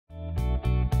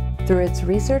Through its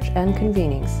research and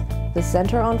convenings, the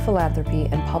Center on Philanthropy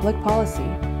and Public Policy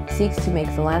seeks to make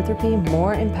philanthropy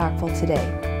more impactful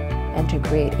today and to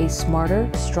create a smarter,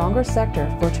 stronger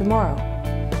sector for tomorrow.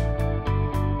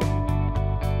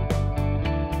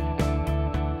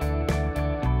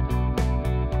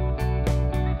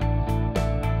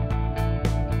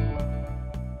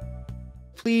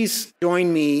 Please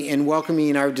join me in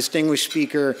welcoming our distinguished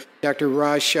speaker, Dr.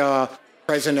 Raj Shah,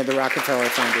 President of the Rockefeller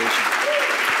Foundation.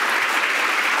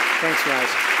 Thanks, Raj.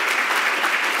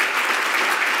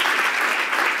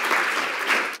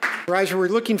 Raj, we're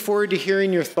looking forward to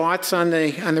hearing your thoughts on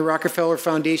the Rockefeller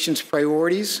Foundation's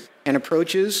priorities and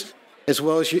approaches, as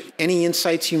well as any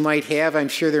insights you might have. I'm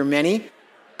sure there are many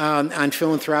on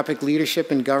philanthropic leadership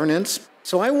and governance.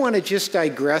 So I want to just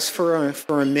digress for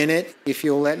a minute, if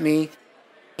you'll let me,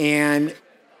 and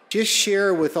just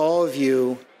share with all of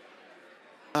you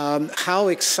how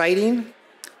exciting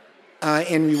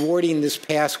and rewarding this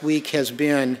past week has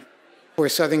been for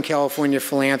Southern California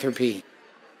philanthropy.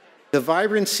 The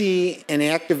vibrancy and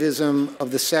activism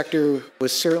of the sector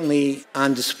was certainly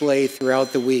on display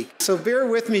throughout the week. So bear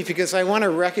with me because I want to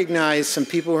recognize some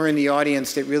people who are in the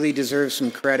audience that really deserve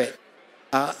some credit.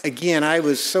 Again, I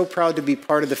was so proud to be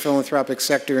part of the philanthropic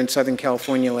sector in Southern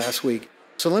California last week.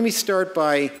 So let me start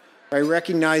by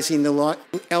recognizing the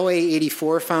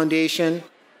LA84 Foundation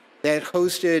that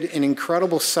hosted an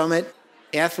incredible summit,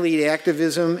 athlete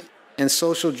activism and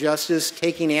social justice,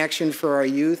 taking action for our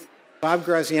youth. Bob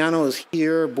Graziano is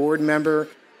here, board member.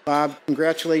 Bob,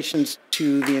 congratulations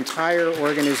to the entire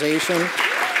organization.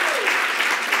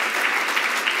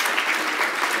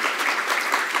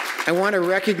 I want to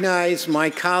recognize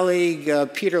my colleague,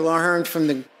 Peter Lawhorn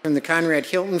from the Conrad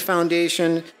Hilton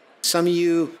Foundation. Some of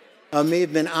you may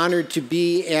have been honored to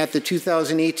be at the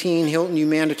 2018 Hilton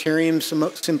Humanitarian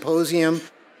Symposium,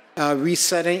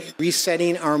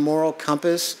 Resetting Our Moral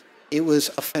Compass. It was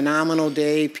a phenomenal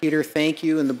day. Peter, thank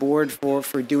you and the board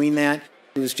for doing that.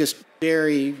 It was just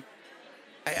very,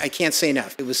 I can't say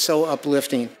enough. It was so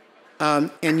uplifting.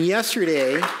 And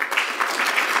yesterday,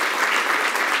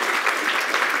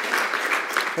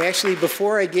 actually,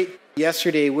 before I get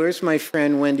yesterday, where's my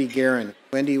friend Wendy Guerin?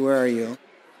 Wendy, where are you?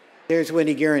 There's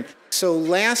Wendy Guerin. So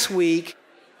last week,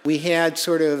 we had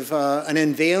sort of an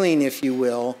unveiling, if you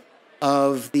will,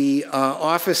 of the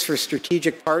Office for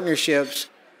Strategic Partnerships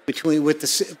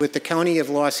with the County of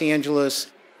Los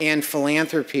Angeles and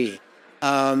philanthropy.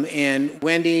 And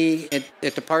Wendy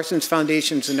at the Parsons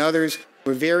Foundations and others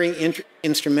were very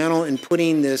instrumental in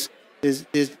putting this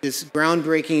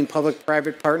groundbreaking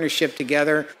public-private partnership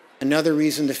together. Another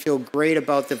reason to feel great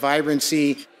about the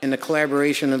vibrancy and the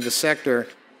collaboration of the sector.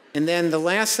 And then the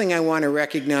last thing I want to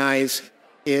recognize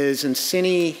is, and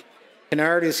Cindy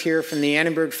Kennard is here from the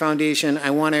Annenberg Foundation,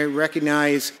 I want to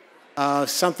recognize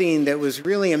something that was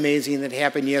really amazing that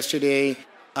happened yesterday,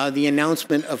 the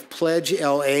announcement of Pledge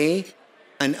LA,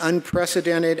 an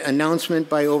unprecedented announcement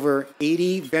by over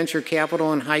 80 venture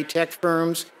capital and high-tech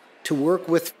firms to work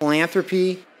with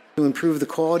philanthropy to improve the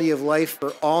quality of life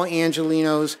for all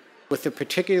Angelenos, with a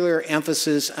particular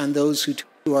emphasis on those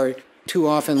who are too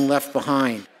often left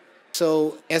behind.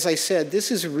 So, as I said, this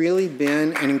has really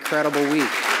been an incredible week.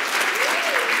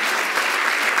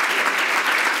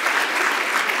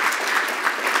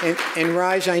 And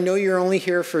Raj, I know you're only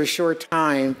here for a short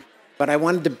time, but I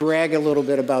wanted to brag a little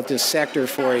bit about this sector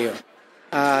for you.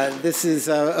 This is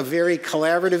a very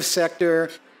collaborative sector,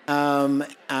 and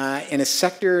a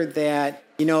sector that,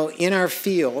 you know, in our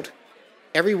field,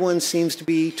 everyone seems to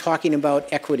be talking about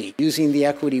equity, using the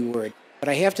equity word. But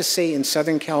I have to say, in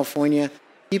Southern California,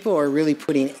 people are really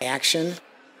putting action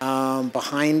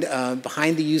behind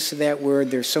the use of that word.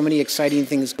 There's so many exciting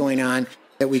things going on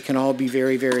that we can all be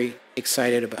very, very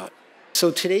excited about. So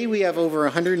today we have over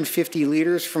 150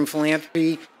 leaders from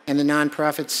philanthropy and the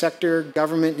nonprofit sector,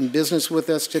 government, and business with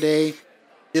us today.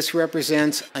 This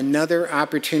represents another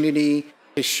opportunity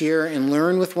to share and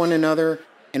learn with one another.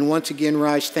 And once again,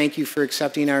 Raj, thank you for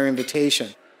accepting our invitation.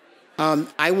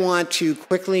 I want to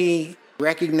quickly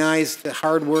recognize the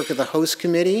hard work of the host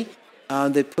committee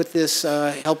that put this,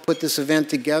 helped put this event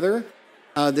together.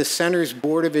 The Center's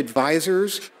Board of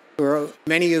Advisors,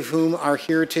 many of whom are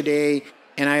here today.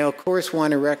 And I, of course,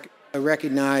 want to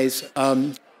recognize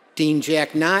Dean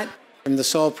Jack Knott from the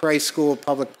Saul Price School of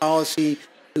Public Policy,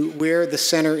 where the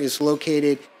center is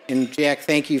located. And Jack,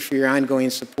 thank you for your ongoing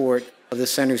support of the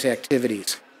center's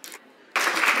activities.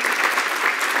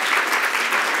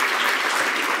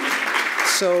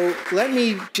 So let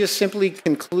me just simply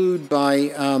conclude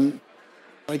by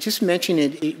just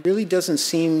mentioning it really doesn't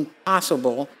seem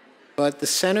possible, but the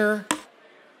center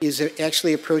is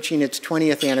actually approaching its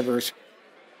 20th anniversary.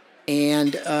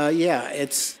 And yeah,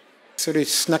 it's sort of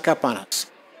snuck up on us.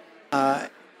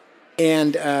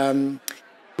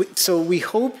 So we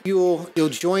hope you'll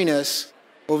join us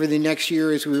over the next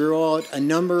year as we roll out a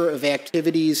number of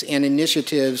activities and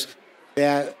initiatives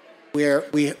that we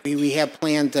have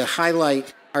planned to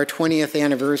highlight our 20th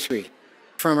anniversary.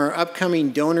 From our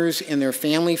upcoming Donors and Their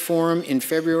Family Forum in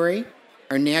February,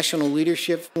 our National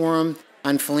Leadership Forum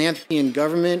on Philanthropy and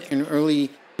Government in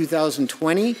early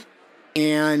 2020,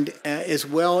 and as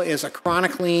well as a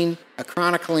chronicling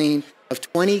of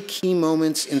 20 key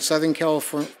moments in Southern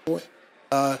California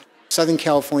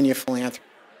philanthropy.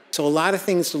 So a lot of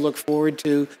things to look forward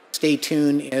to. Stay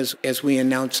tuned as we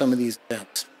announce some of these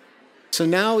events. So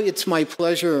now it's my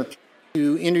pleasure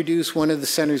to introduce one of the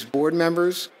center's board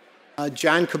members,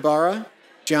 John Cabara.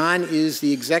 John is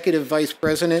the Executive Vice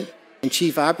President and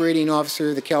Chief Operating Officer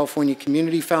of the California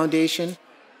Community Foundation.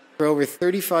 For over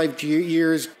 35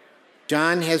 years,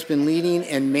 John has been leading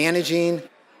and managing,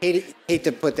 hate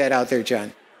to put that out there,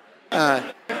 John,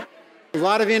 a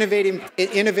lot of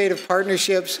innovative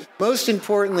partnerships. Most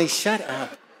importantly, shut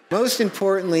up. Most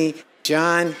importantly,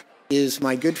 John is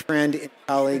my good friend and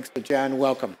colleague. So John,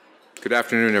 welcome. Good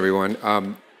afternoon, everyone.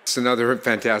 It's another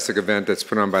fantastic event that's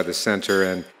put on by the center,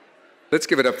 and let's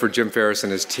give it up for Jim Ferris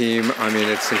and his team. I mean,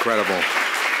 it's incredible.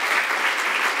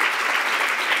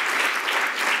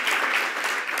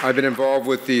 I've been involved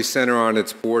with the center on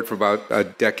its board for about a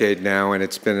decade now, and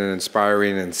it's been an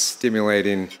inspiring and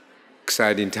stimulating,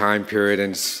 exciting time period,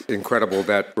 and it's incredible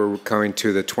that we're coming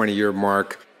to the 20-year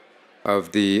mark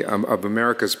of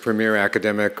America's premier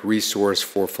academic resource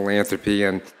for philanthropy.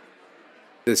 And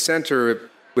the center,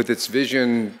 with its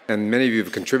vision, and many of you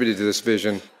have contributed to this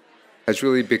vision, has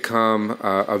really become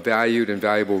a valued and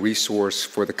valuable resource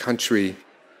for the country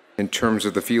in terms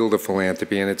of the field of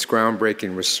philanthropy and its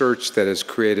groundbreaking research that has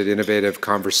created innovative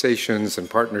conversations and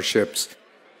partnerships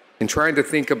in trying to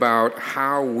think about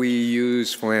how we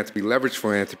use philanthropy, leverage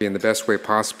philanthropy in the best way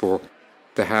possible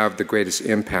to have the greatest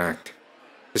impact.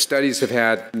 The studies have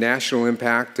had national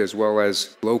impact as well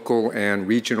as local and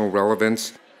regional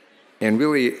relevance, and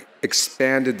really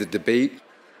expanded the debate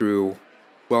through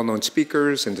well-known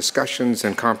speakers and discussions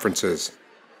and conferences.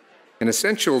 And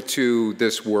essential to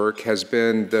this work has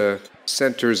been the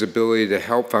center's ability to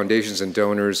help foundations and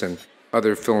donors and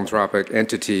other philanthropic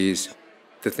entities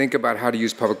to think about how to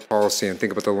use public policy and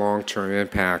think about the long-term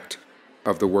impact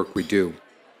of the work we do.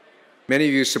 Many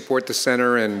of you support the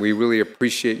center, and we really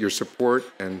appreciate your support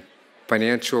and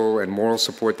financial and moral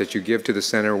support that you give to the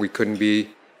center. We couldn't be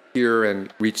here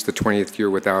and reach the 20th year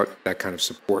without that kind of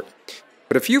support.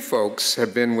 But a few folks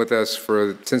have been with us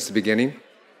since the beginning.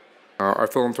 Our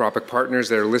philanthropic partners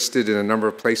that are listed in a number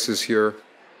of places here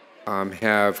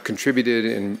have contributed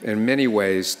in many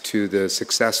ways to the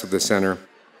success of the center.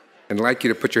 And I'd like you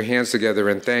to put your hands together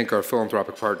and thank our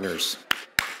philanthropic partners.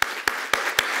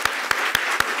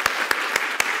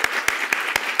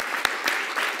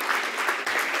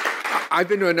 I've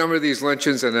been to a number of these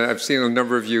luncheons, and I've seen a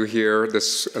number of you here.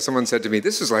 Someone said to me,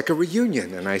 "This is like a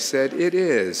reunion," and I said, "It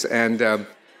is." And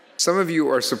some of you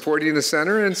are supporting the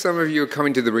center, and some of you are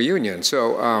coming to the reunion.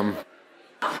 So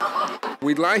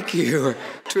we'd like you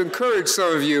to encourage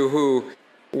some of you who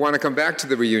want to come back to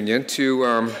the reunion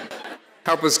to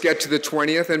help us get to the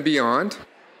 20th and beyond.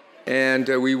 And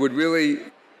we would really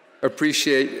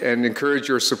appreciate and encourage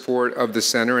your support of the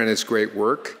center and its great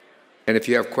work. And if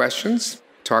you have questions,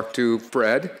 talk to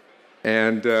Fred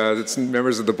and the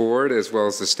members of the board as well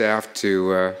as the staff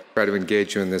to try to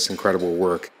engage you in this incredible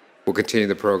work. We'll continue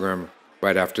the program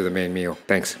right after the main meal.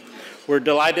 Thanks. We're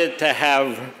delighted to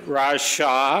have Raj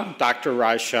Shah, Dr.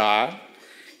 Raj Shah,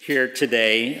 here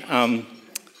today.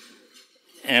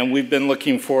 And we've been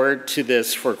looking forward to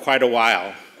this for quite a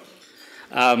while.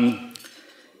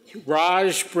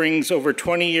 Raj brings over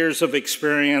 20 years of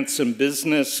experience in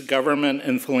business, government,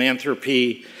 and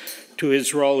philanthropy to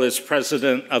his role as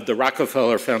president of the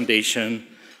Rockefeller Foundation,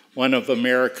 one of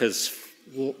America's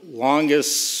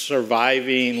longest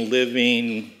surviving,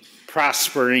 living,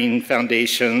 prospering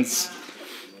foundations,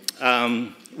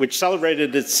 which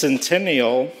celebrated its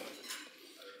centennial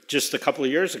just a couple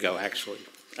of years ago, actually.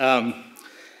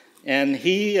 And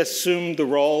he assumed the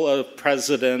role of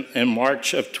president in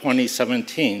March of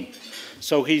 2017.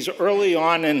 So he's early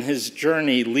on in his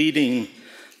journey leading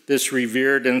this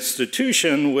revered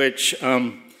institution, which,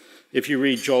 if you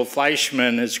read Joel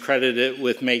Fleischman, is credited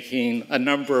with making a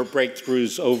number of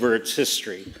breakthroughs over its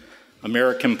history.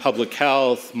 American public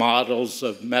health, models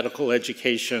of medical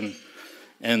education,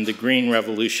 and the Green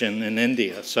Revolution in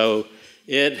India. So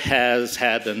it has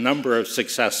had a number of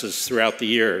successes throughout the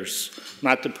years,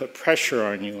 not to put pressure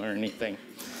on you or anything.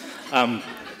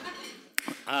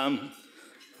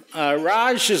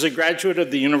 Raj is a graduate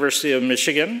of the University of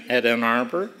Michigan at Ann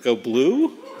Arbor. Go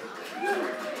Blue.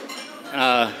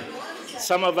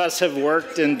 Some of us have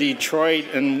worked in Detroit,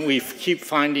 and we keep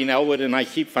finding, Elwood and I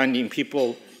keep finding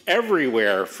people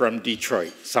everywhere from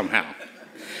Detroit somehow.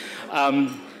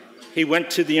 He went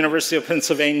to the University of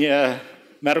Pennsylvania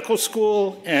Medical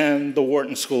School and the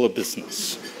Wharton School of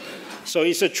Business. So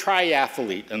he's a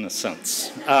triathlete in a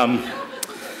sense.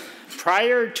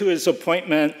 Prior to his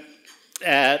appointment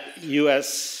at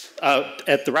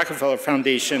the Rockefeller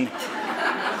Foundation,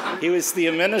 he was the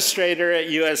administrator at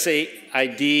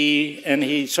USAID, and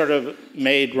he sort of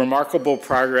made remarkable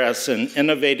progress in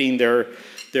innovating their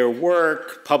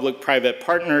work, public-private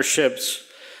partnerships,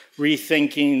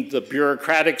 rethinking the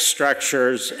bureaucratic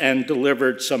structures, and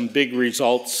delivered some big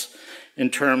results in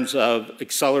terms of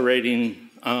accelerating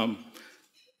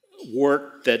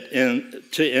work to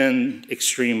end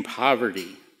extreme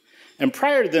poverty. And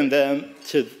prior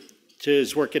to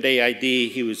his work at AID,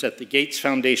 he was at the Gates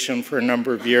Foundation for a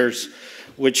number of years,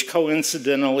 which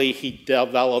coincidentally he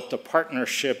developed a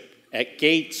partnership at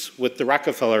Gates with the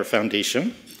Rockefeller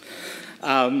Foundation,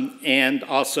 and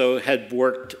also had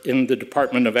worked in the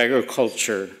Department of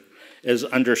Agriculture as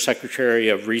Undersecretary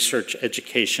of Research,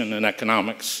 Education, and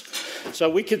Economics.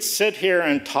 So we could sit here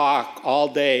and talk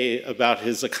all day about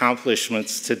his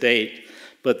accomplishments to date,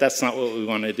 but that's not what we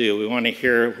want to do. We want to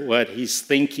hear what he's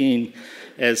thinking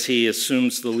as he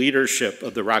assumes the leadership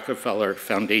of the Rockefeller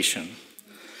Foundation.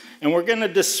 And we're going to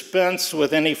dispense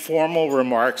with any formal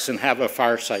remarks and have a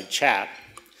fireside chat.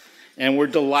 And we're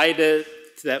delighted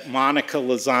that Monica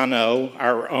Lozano,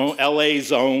 our own,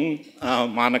 LA's own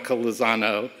Monica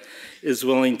Lozano, is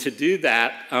willing to do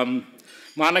that.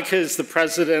 Monica is the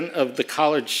president of the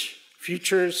College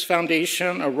Futures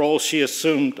Foundation, a role she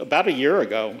assumed about a year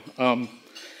ago,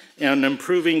 in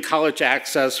improving college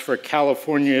access for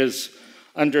California's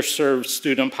underserved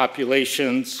student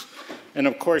populations. And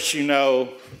of course, you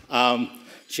know,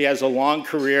 she has a long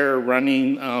career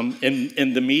running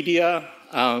in the media,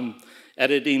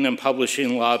 editing and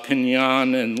publishing La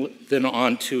Opinion, and then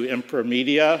on to Emperor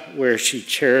Media, where she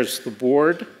chairs the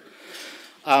board.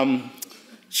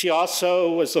 She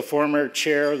also was the former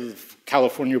chair of the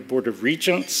California Board of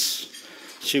Regents.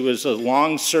 She was a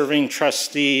long-serving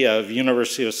trustee of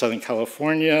University of Southern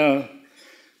California.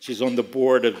 She's on the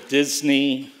board of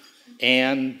Disney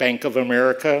and Bank of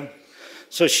America.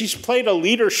 So she's played a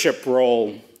leadership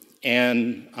role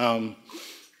in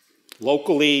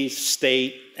locally,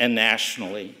 state, and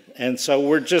nationally. And so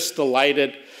we're just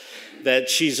delighted that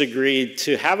she's agreed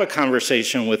to have a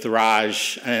conversation with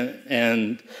Raj.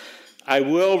 And I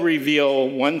will reveal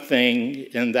one thing,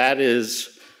 and that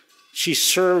is she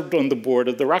served on the board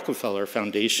of the Rockefeller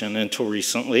Foundation until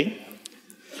recently.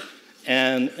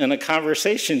 And in a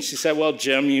conversation, she said, well,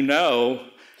 Jim, you know,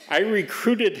 I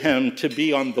recruited him to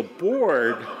be on the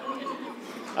board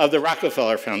of the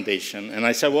Rockefeller Foundation. And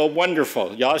I said, well,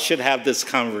 wonderful. Y'all should have this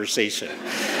conversation.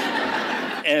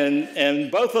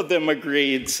 And both of them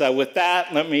agreed. So with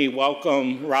that, let me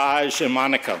welcome Raj and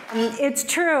Monica. It's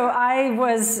true. I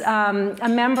was a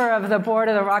member of the board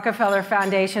of the Rockefeller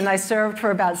Foundation. I served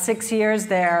for about 6 years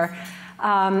there.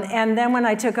 And then when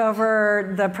I took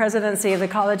over the presidency of the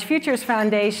College Futures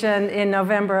Foundation in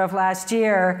November of last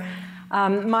year,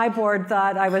 my board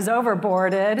thought I was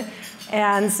overboarded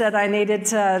and said I needed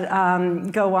to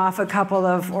go off a couple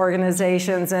of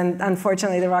organizations, and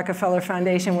unfortunately the Rockefeller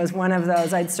Foundation was one of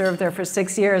those. I'd served there for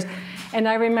 6 years, and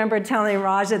I remember telling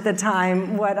Raj at the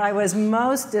time what I was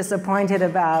most disappointed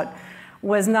about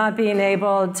was not being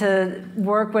able to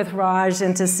work with Raj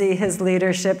and to see his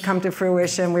leadership come to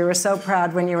fruition. We were so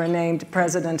proud when you were named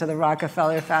president of the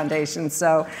Rockefeller Foundation.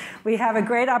 So we have a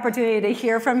great opportunity to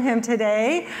hear from him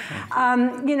today.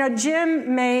 You know,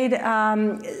 Jim made a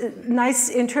nice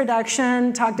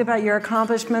introduction, talked about your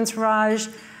accomplishments, Raj.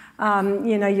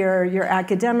 You know, your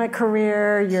academic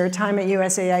career, your time at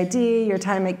USAID, your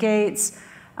time at Gates,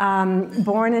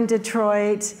 born in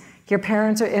Detroit. Your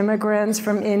parents are immigrants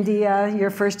from India, you're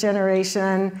first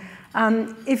generation.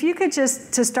 If you could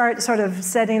just, to start sort of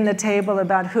setting the table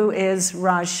about who is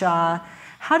Raj Shah,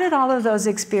 how did all of those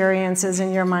experiences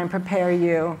in your mind prepare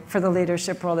you for the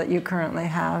leadership role that you currently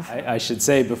have? I should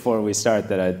say before we start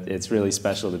that it's really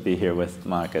special to be here with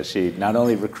Monica. She not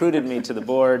only recruited me to the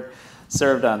board,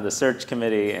 served on the search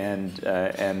committee, and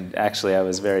actually I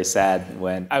was very sad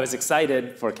when I was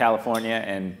excited for California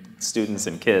and students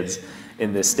and kids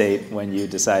in this state when you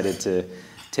decided to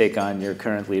take on your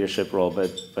current leadership role,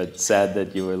 but sad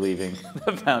that you were leaving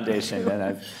the foundation, and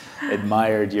I've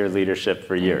admired your leadership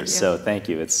for years, so thank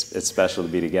you. It's special to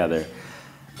be together.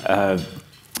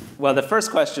 Well, the first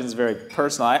question is very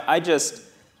personal.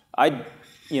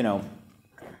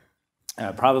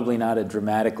 Probably not a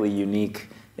dramatically unique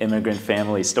immigrant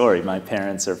family story. My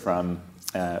parents are from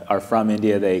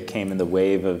India. They came in the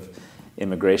wave of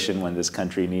immigration when this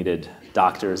country needed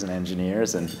doctors and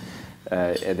engineers, and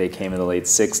they came in the late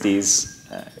 60s.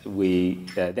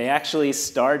 They actually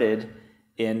started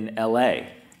in LA,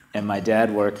 and my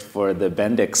dad worked for the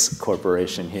Bendix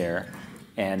Corporation here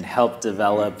and helped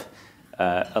develop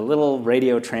a little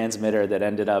radio transmitter that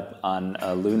ended up on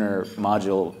a lunar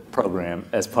module program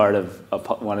as part of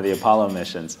one of the Apollo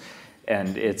missions.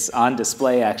 And it's on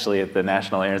display, actually, at the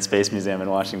National Air and Space Museum in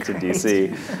Washington,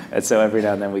 D.C. And so every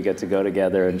now and then we get to go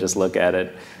together and just look at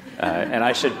it. And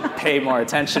I should pay more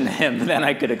attention to him, then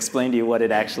I could explain to you what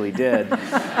it actually did.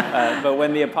 But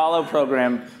when the Apollo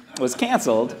program was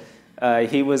canceled,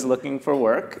 he was looking for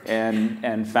work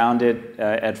and found it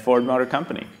at Ford Motor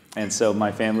Company. And so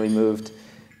my family moved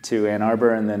to Ann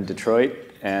Arbor and then Detroit,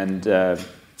 and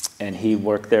he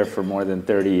worked there for more than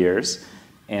 30 years.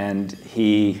 And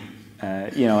he,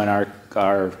 and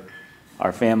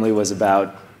our family was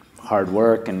about hard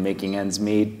work and making ends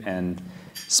meet and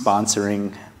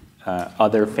sponsoring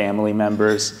other family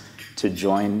members to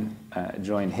join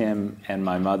him and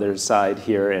my mother's side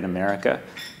here in America,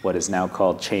 what is now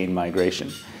called chain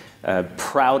migration.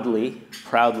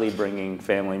 Proudly bringing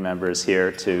family members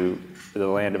here to the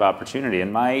land of opportunity.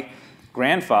 And my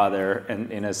grandfather,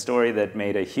 in a story that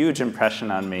made a huge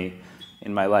impression on me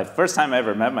in my life, first time I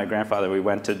ever met my grandfather, we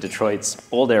went to Detroit's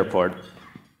old airport,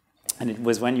 and it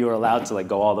was when you were allowed to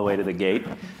go all the way to the gate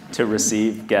to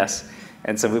receive guests.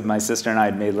 And so my sister and I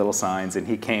had made little signs, and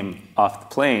he came off the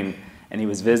plane, and he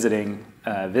was visiting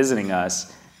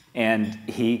us, and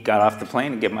he got off the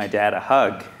plane to give my dad a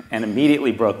hug, and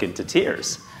immediately broke into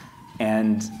tears.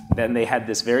 And then they had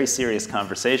this very serious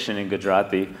conversation in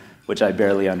Gujarati, which I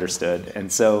barely understood.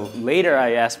 And so later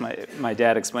I asked my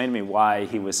dad explained to me why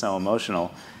he was so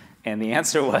emotional. And the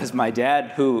answer was my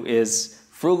dad, who is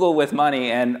frugal with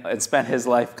money and spent his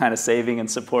life kind of saving and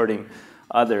supporting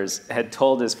others, had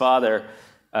told his father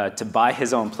to buy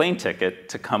his own plane ticket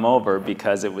to come over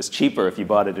because it was cheaper if you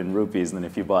bought it in rupees than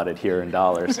if you bought it here in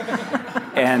dollars.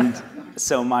 And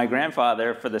so my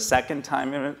grandfather, for the second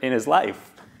time in his life,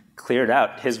 cleared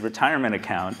out his retirement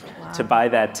account to buy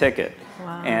that ticket.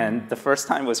 Wow. And the first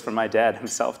time was for my dad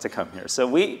himself to come here. So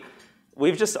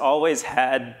we've just always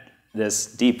had this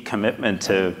deep commitment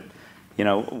to,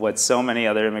 what so many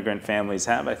other immigrant families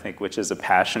have, I think, which is a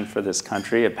passion for this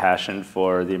country, a passion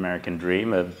for the American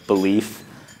dream, a belief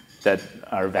that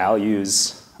our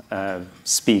values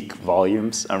speak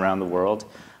volumes around the world.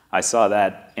 I saw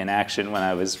that in action when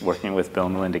I was working with Bill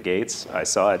and Melinda Gates. I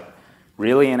saw it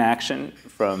really in action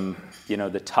from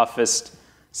the toughest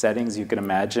settings you could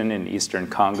imagine in Eastern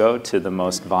Congo to the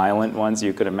most violent ones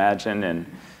you could imagine in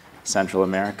Central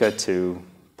America to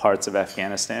parts of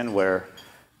Afghanistan, where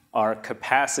our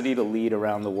capacity to lead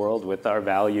around the world with our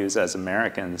values as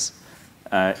Americans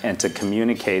and to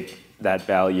communicate that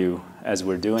value as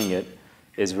we're doing it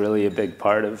is really a big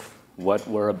part of what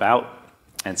we're about.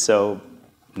 And so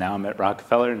now I'm at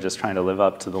Rockefeller and just trying to live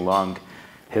up to the long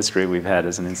history we've had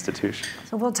as an institution.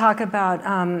 So we'll talk about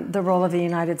the role of the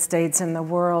United States in the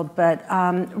world, but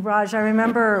Raj, I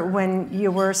remember when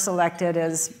you were selected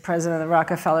as president of the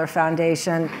Rockefeller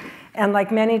Foundation, and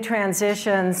like many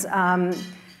transitions,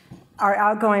 our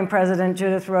outgoing president,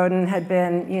 Judith Rodin, had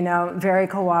been, very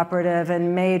cooperative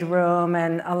and made room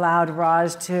and allowed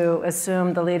Raj to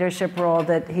assume the leadership role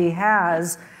that he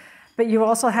has. But you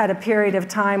also had a period of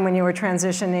time when you were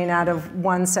transitioning out of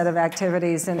one set of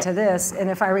activities into this. And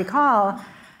if I recall,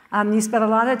 you spent a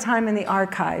lot of time in the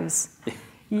archives.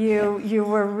 You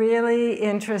were really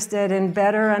interested in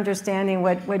better understanding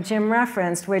what Jim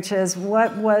referenced, which is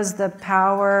what was the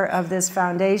power of this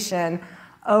foundation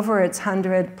over its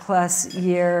 100+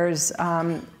 years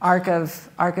arc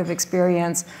of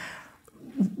experience.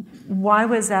 Why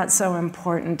was that so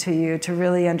important to you to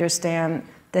really understand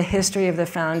the history of the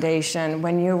foundation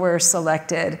when you were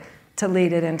selected to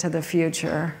lead it into the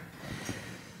future?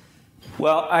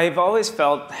 Well, I've always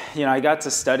felt, I got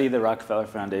to study the Rockefeller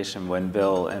Foundation when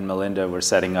Bill and Melinda were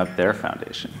setting up their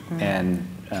foundation. Mm-hmm. And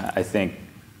I think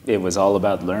it was all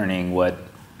about learning what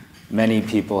many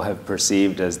people have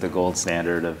perceived as the gold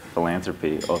standard of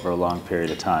philanthropy over a long period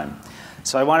of time.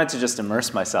 So I wanted to just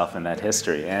immerse myself in that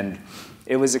history. And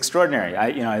it was extraordinary.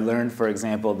 I learned, for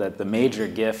example, that the major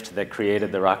gift that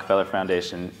created the Rockefeller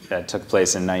Foundation took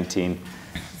place in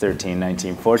 1913,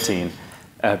 1914,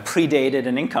 predated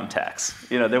an income tax.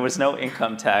 There was no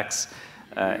income tax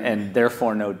and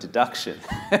therefore no deduction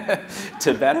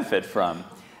to benefit from.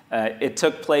 It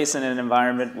took place in an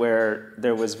environment where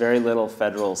there was very little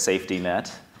federal safety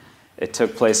net. It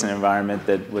took place in an environment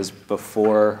that was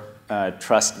before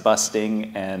trust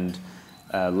busting and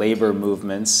labor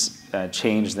movements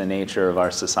changed the nature of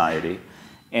our society.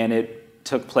 And it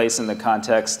took place in the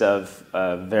context of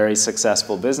a very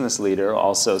successful business leader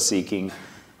also seeking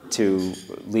to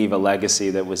leave a legacy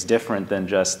that was different than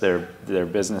just their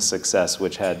business success,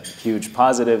 which had huge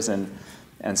positives and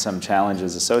some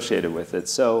challenges associated with it.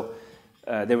 So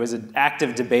there was an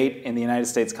active debate in the United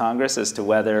States Congress as to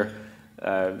whether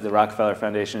the Rockefeller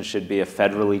Foundation should be a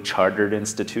federally chartered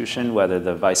institution, whether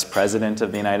the Vice President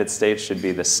of the United States should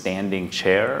be the standing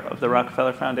chair of the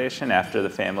Rockefeller Foundation after the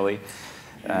family.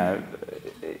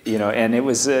 And it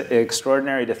was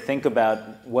extraordinary to think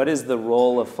about what is the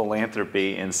role of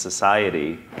philanthropy in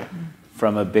society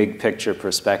from a big picture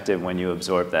perspective when you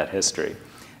absorb that history.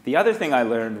 The other thing I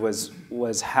learned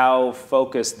was how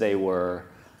focused they were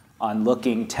on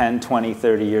looking 10, 20,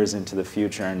 30 years into the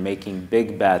future and making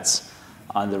big bets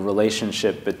on the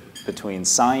relationship between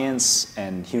science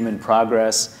and human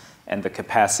progress and the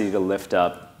capacity to lift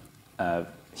up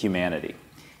humanity.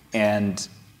 And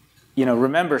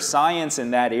remember, science in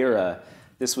that era,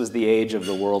 this was the age of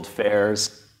the world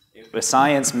fairs.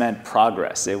 Science meant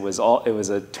progress. It was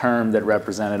a term that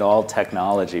represented all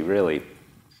technology, really.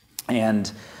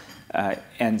 And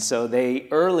so they,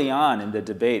 early on in the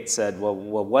debate, said, well,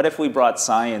 what if we brought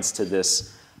science to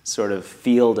this sort of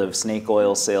field of snake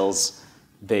oil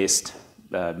sales-based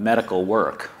medical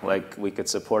work? Like we could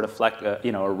support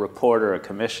a report or a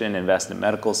commission, invest in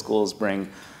medical schools, bring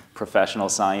professional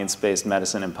science-based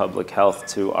medicine and public health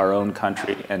to our own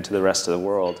country and to the rest of the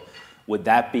world. Would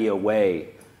that be a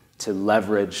way to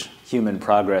leverage human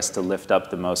progress to lift up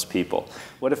the most people?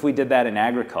 What if we did that in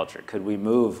agriculture? Could we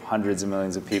move hundreds of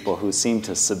millions of people who seem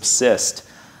to subsist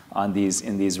in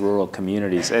these rural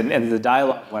communities? And the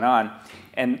dialogue went on.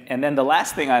 And then the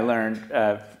last thing I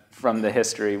learned from the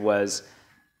history was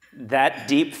that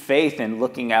deep faith in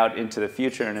looking out into the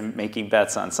future and making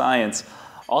bets on science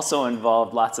also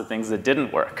involved lots of things that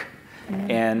didn't work.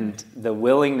 Mm-hmm. And the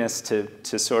willingness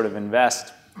to sort of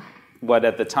invest what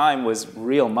at the time was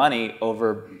real money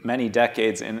over many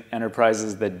decades in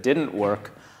enterprises that didn't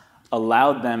work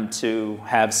allowed them to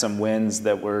have some wins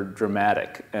that were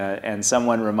dramatic. And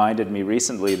someone reminded me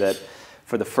recently that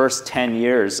for the first 10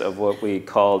 years of what we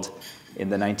called in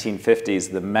the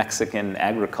 1950s the Mexican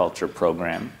Agriculture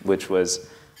Program, which was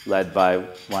led by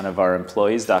one of our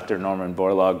employees, Dr. Norman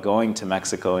Borlaug, going to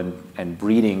Mexico and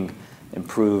breeding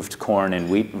improved corn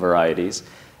and wheat varieties.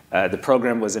 The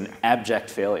program was an abject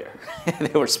failure.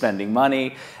 They were spending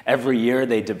money. Every year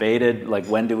they debated, like,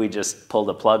 when do we just pull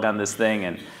the plug on this thing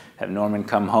and have Norman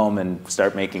come home and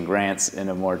start making grants in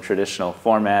a more traditional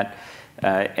format.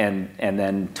 And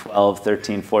then 12,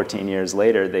 13, 14 years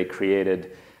later,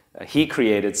 he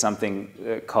created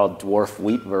something called dwarf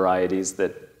wheat varieties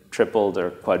that tripled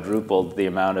or quadrupled the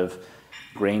amount of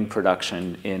grain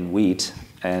production in wheat.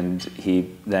 And he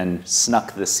then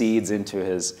snuck the seeds into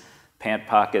his pant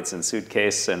pockets and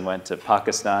suitcase and went to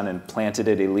Pakistan and planted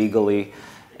it illegally,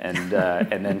 and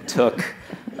then took,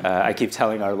 I keep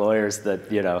telling our lawyers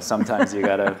that, sometimes you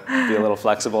gotta be a little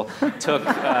flexible, took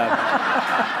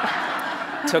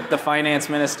the finance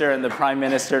minister and the prime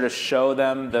minister to show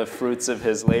them the fruits of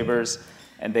his labors,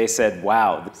 and they said,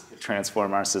 wow, this could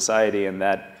transform our society, and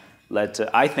that led to,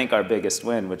 I think, our biggest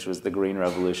win, which was the Green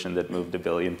Revolution that moved 1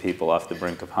 billion people off the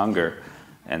brink of hunger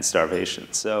and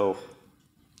starvation. So,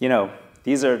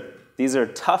 these are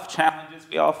tough challenges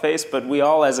we all face, but we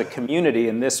all as a community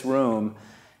in this room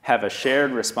have a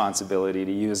shared responsibility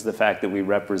to use the fact that we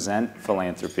represent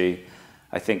philanthropy,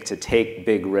 I think, to take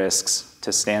big risks,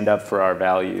 to stand up for our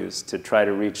values, to try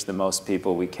to reach the most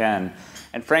people we can,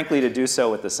 and frankly to do so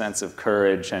with a sense of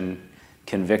courage and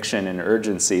conviction and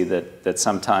urgency that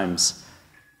sometimes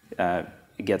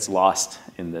gets lost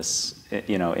in this,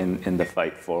 in the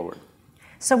fight forward.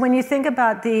 So when you think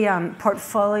about the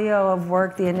portfolio of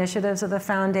work, the initiatives of the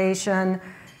foundation,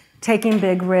 taking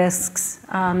big risks,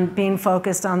 being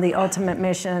focused on the ultimate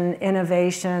mission,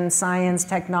 innovation, science,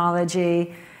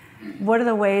 technology, what are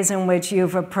the ways in which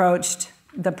you've approached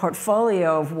the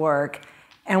portfolio of work,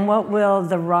 and what will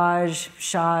the Raj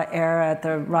Shah era at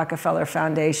the Rockefeller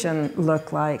Foundation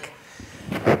look like?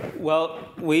 Well,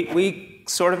 we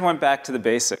sort of went back to the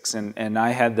basics, and I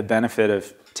had the benefit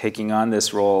of taking on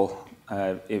this role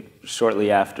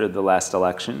shortly after the last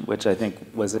election, which I think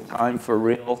was a time for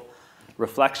real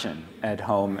reflection at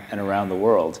home and around the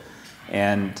world.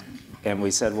 And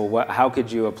we said, well, how could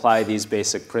you apply these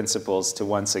basic principles to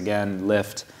once again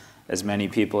lift as many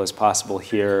people as possible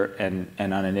here and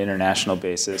on an international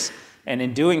basis And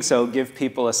in doing so, give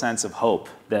people a sense of hope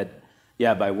that,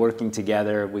 yeah, by working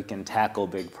together, we can tackle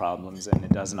big problems, and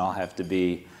it doesn't all have to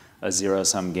be a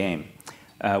zero-sum game.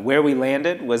 Where we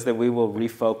landed was that we will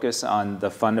refocus on the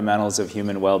fundamentals of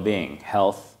human well-being: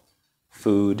 health,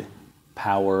 food,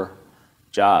 power,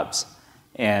 jobs.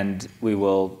 And we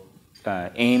will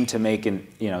aim to make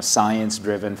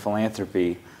science-driven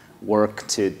philanthropy work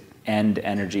to end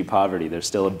energy poverty. There's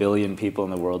still 1 billion people in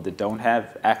the world that don't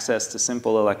have access to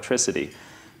simple electricity.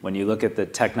 When you look at the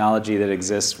technology that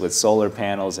exists with solar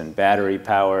panels and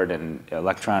battery-powered and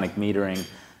electronic metering,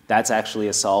 that's actually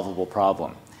a solvable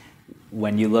problem.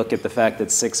 When you look at the fact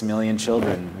that 6 million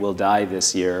children will die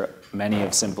this year, many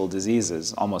of simple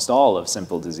diseases, almost all of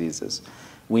simple diseases,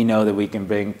 we know that we can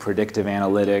bring predictive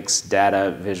analytics,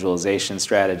 data visualization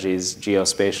strategies,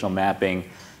 geospatial mapping,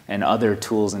 and other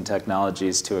tools and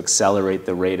technologies to accelerate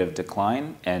the rate of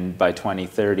decline, and by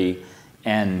 2030,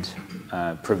 end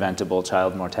preventable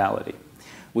child mortality.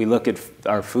 We look at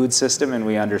our food system, and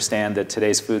we understand that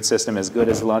today's food system, as good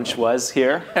as lunch was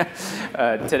here,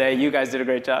 today, you guys did a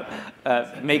great job,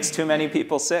 makes too many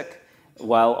people sick,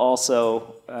 while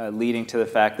also leading to the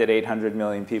fact that 800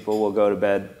 million people will go to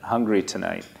bed hungry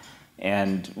tonight.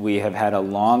 And we have had a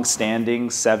long-standing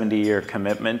 70-year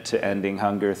commitment to ending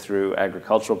hunger through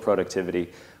agricultural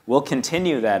productivity. We'll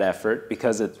continue that effort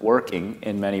because it's working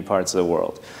in many parts of the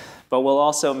world. But we'll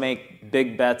also make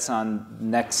big bets on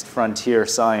next frontier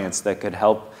science that could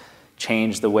help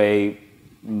change the way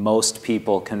most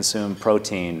people consume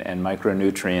protein and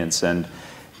micronutrients, and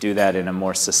do that in a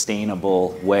more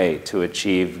sustainable way to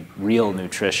achieve real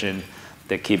nutrition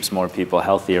that keeps more people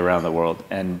healthy around the world.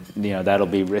 And that'll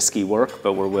be risky work,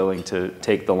 but we're willing to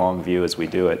take the long view as we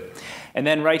do it. And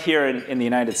then right here in the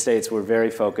United States, we're very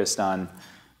focused on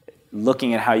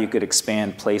looking at how you could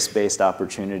expand place-based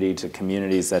opportunity to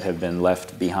communities that have been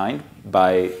left behind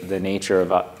by the nature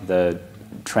of the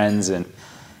trends in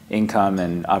income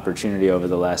and opportunity over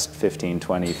the last 15,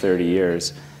 20, 30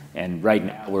 years. And right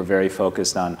now, we're very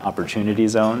focused on opportunity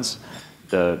zones,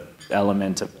 the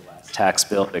element of the last tax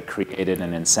bill that created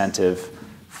an incentive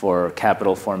for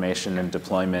capital formation and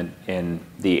deployment in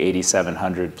the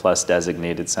 8,700 plus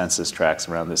designated census tracts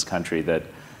around this country that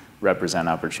represent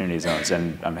opportunity zones.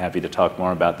 And I'm happy to talk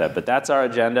more about that. But that's our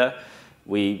agenda.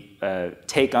 We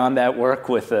take on that work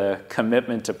with a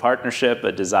commitment to partnership,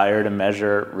 a desire to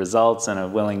measure results, and a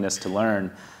willingness to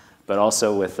learn, but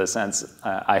also with a sense,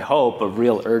 I hope, of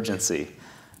real urgency.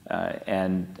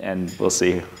 And we'll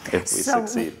see if we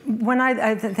succeed.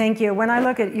 Thank you. When I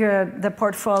look at the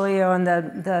portfolio and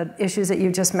the issues that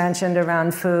you just mentioned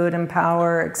around food and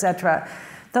power, et cetera,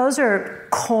 those are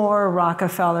core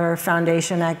Rockefeller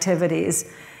Foundation activities.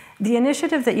 The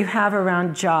initiative that you have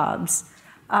around jobs,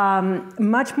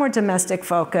 much more domestic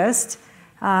focused,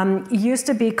 used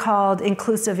to be called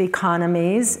inclusive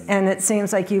economies, and it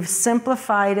seems like you've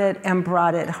simplified it and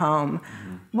brought it home.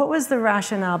 Mm-hmm. What was the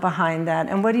rationale behind that,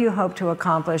 and what do you hope to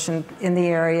accomplish in the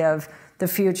area of the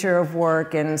future of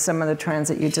work and some of the trends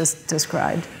that you just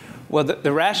described? Well,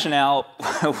 the rationale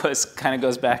kind of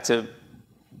goes back to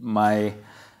my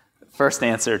first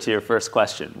answer to your first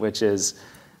question, which is,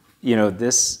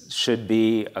 this should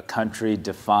be a country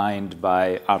defined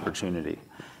by opportunity.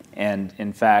 And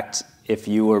in fact, if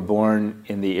you were born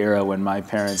in the era when my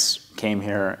parents came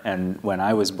here and when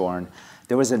I was born,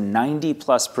 there was a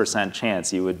 90+%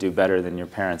 chance you would do better than your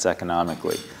parents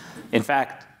economically. In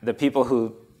fact, the people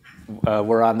who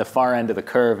were on the far end of the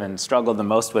curve and struggled the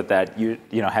most with that,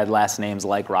 had last names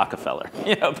like Rockefeller,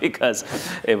 because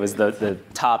it was the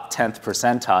top 10th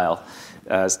percentile.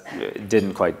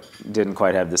 Didn't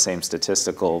quite have the same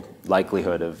statistical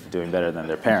likelihood of doing better than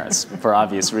their parents for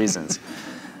obvious reasons.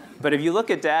 But if you look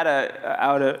at data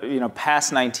out of,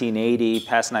 past 1980,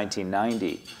 past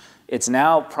 1990, it's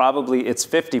now it's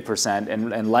 50%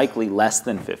 and likely less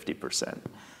than 50%.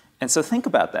 And so think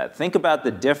about that. Think about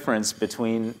the difference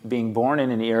between being born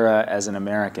in an era as an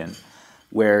American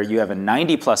where you have a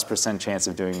 90+% chance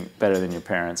of doing better than your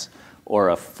parents, or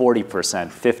a 40%,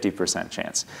 50%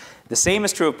 chance. The same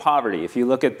is true of poverty. If you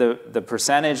look at the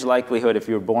percentage likelihood if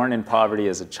you were born in poverty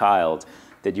as a child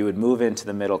that you would move into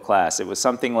the middle class, it was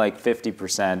something like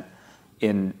 50%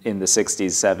 in the 60s,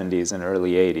 70s, and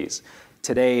early 80s.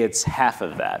 Today, it's half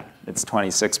of that. It's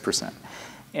 26%.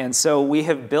 And so we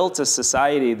have built a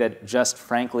society that just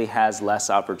frankly has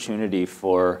less opportunity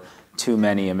for too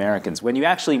many Americans. When you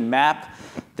actually map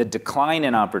the decline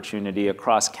in opportunity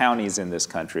across counties in this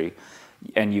country,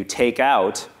 and you take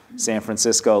out San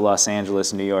Francisco, Los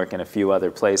Angeles, New York, and a few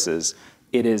other places,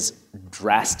 it is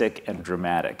drastic and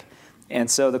dramatic. And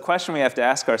so the question we have to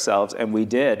ask ourselves, and we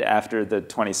did after the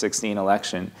 2016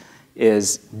 election,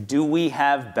 is, do we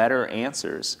have better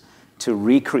answers to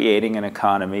recreating an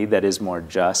economy that is more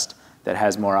just, that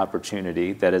has more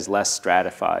opportunity, that is less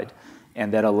stratified,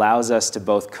 and that allows us to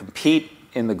both compete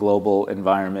in the global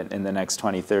environment in the next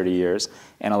 20, 30 years,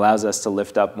 and allows us to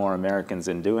lift up more Americans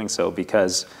in doing so?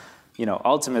 Because, you know,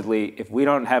 ultimately, if we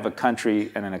don't have a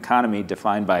country and an economy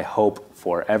defined by hope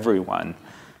for everyone,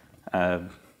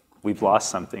 we've lost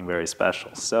something very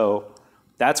special. So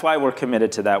that's why we're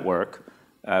committed to that work.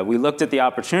 We looked at the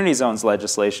Opportunity Zones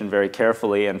legislation very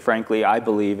carefully, and frankly, I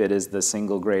believe it is the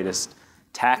single greatest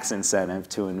tax incentive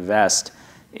to invest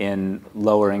in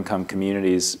lower income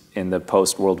communities in the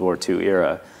post-World War II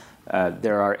era.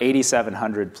 There are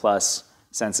 8,700 plus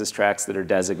census tracts that are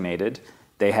designated.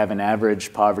 They have an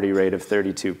average poverty rate of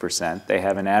 32%. They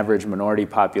have an average minority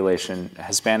population,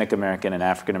 Hispanic American and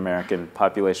African American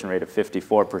population rate of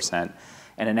 54%,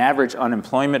 and an average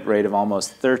unemployment rate of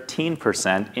almost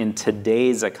 13% in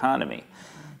today's economy.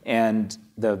 And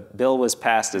the bill was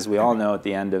passed, as we all know, at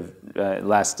the end of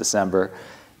last December.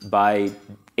 By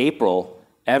April,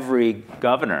 every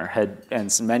governor had,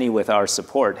 and many with our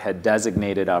support, had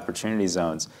designated opportunity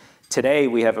zones. Today,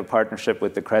 we have a partnership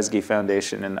with the Kresge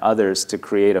Foundation and others to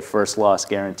create a first loss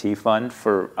guarantee fund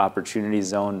for opportunity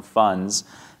zone funds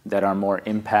that are more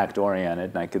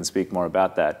impact-oriented, and I can speak more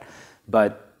about that.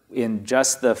 But in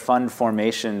just the fund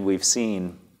formation we've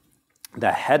seen,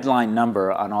 the headline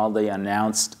number on all the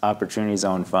announced Opportunity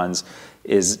Zone funds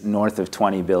is north of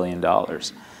 $20 billion.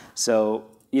 So,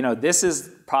 you know, this is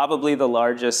probably the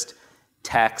largest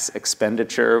tax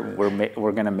expenditure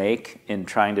we're going to make in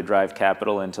trying to drive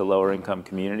capital into lower income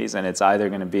communities, and it's either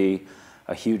going to be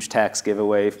a huge tax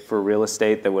giveaway for real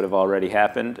estate that would have already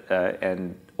happened,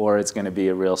 or it's going to be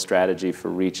a real strategy for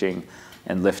reaching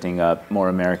and lifting up more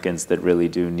Americans that really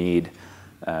do need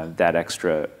that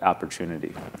extra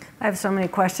opportunity. I have so many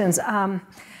questions.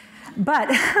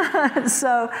 But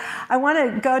so I want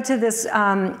to go to this,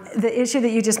 the issue that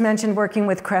you just mentioned, working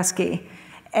with Kresge,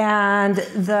 and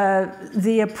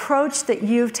the approach that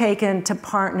you've taken to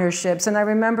partnerships. And I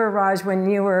remember, Raj, when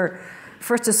you were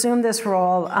first assumed this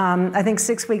role, I think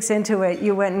 6 weeks into it,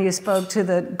 you went and you spoke to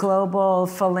the Global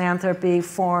Philanthropy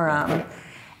Forum.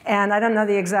 And I don't know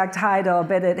the exact title,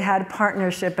 but it had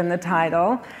partnership in the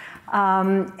title.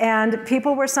 And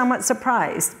people were somewhat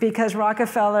surprised because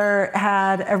Rockefeller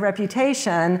had a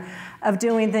reputation of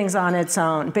doing things on its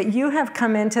own. But you have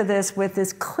come into this with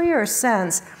this clear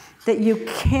sense that you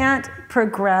can't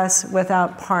progress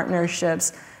without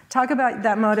partnerships. Talk about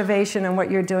that motivation and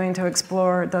what you're doing to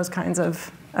explore those kinds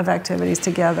of activities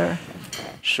together.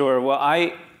 Sure. Well,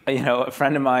 a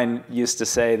friend of mine used to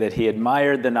say that he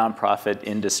admired the nonprofit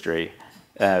industry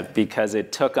because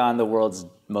it took on the world's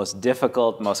most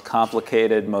difficult, most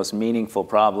complicated, most meaningful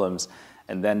problems,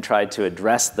 and then tried to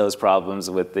address those problems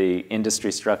with the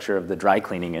industry structure of the dry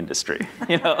cleaning industry.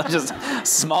 Just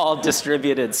small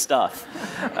distributed stuff.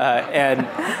 And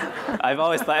I've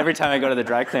always thought, every time I go to the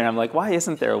dry cleaner, I'm like, why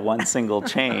isn't there one single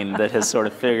chain that has sort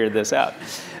of figured this out?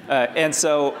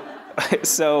 So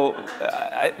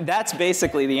that's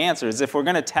basically the answer, is if we're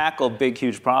going to tackle big,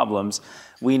 huge problems,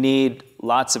 we need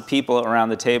lots of people around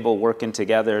the table working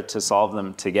together to solve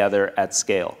them together at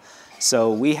scale.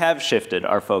 So we have shifted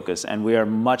our focus, and we are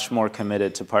much more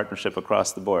committed to partnership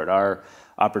across the board. Our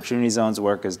Opportunity Zones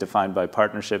work is defined by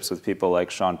partnerships with people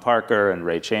like Sean Parker and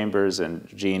Ray Chambers and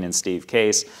Gene and Steve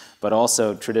Case, but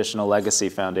also traditional legacy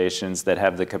foundations that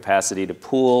have the capacity to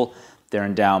pool their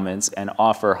endowments and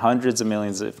offer hundreds of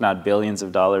millions, if not billions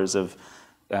of dollars of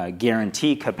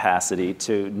guarantee capacity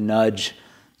to nudge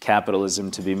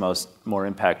capitalism to be more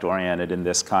impact-oriented in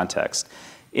this context.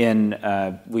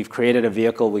 We've created a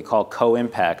vehicle we call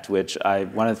Co-Impact, which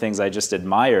one of the things I just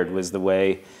admired was the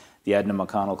way the Edna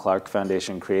McConnell Clark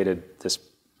Foundation created this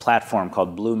platform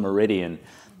called Blue Meridian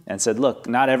and said, look,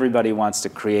 not everybody wants to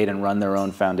create and run their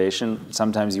own foundation.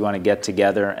 Sometimes you want to get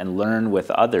together and learn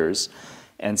with others.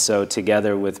 And so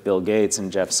together with Bill Gates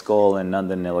and Jeff Skoll and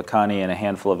Nandan Nilekani and a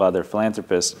handful of other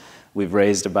philanthropists, we've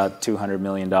raised about $200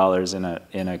 million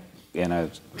in a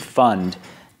fund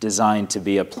designed to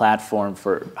be a platform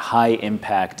for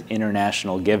high-impact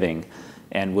international giving.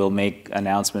 And we'll make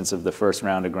announcements of the first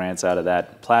round of grants out of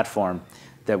that platform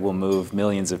that will move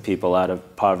millions of people out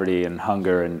of poverty and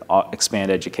hunger and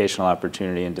expand educational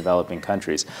opportunity in developing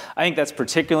countries. I think that's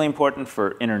particularly important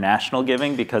for international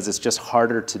giving because it's just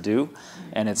harder to do,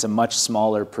 and it's a much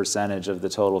smaller percentage of the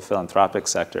total philanthropic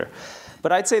sector.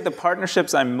 But I'd say the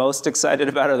partnerships I'm most excited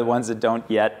about are the ones that don't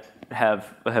yet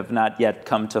have not yet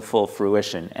come to full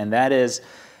fruition. And that is,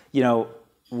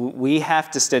 we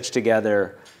have to stitch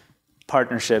together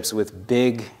partnerships with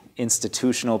big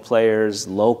institutional players,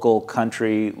 local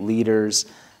country leaders,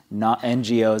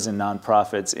 NGOs and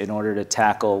nonprofits in order to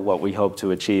tackle what we hope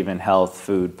to achieve in health,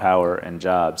 food, power, and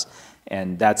jobs.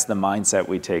 And that's the mindset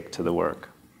we take to the work.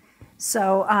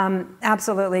 So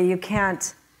absolutely, you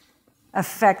can't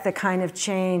affect the kind of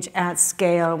change at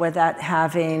scale without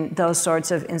having those sorts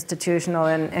of institutional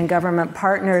and government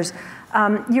partners.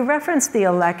 You referenced the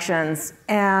elections,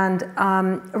 and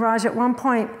Raj, at one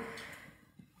point,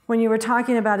 when you were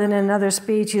talking about it in another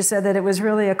speech, you said that it was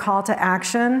really a call to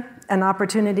action, an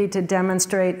opportunity to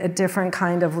demonstrate a different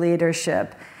kind of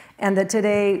leadership, and that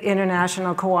today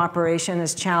international cooperation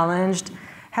is challenged.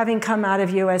 Having come out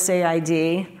of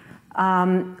USAID,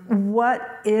 what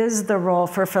is the role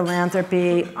for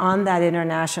philanthropy on that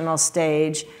international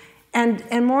stage?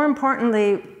 And more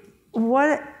importantly,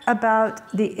 what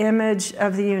about the image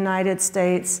of the United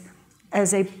States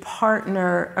as a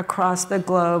partner across the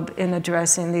globe in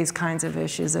addressing these kinds of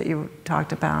issues that you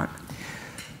talked about?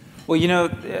 Well, you know,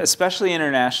 especially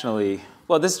internationally,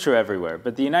 well, this is true everywhere,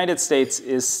 but the United States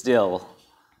is still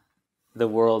the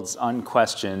world's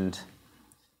unquestioned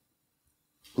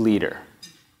leader.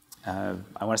 I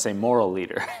want to say moral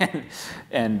leader.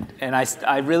 and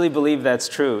I really believe that's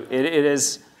true. It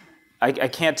is, I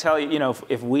can't tell you, you know,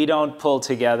 if we don't pull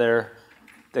together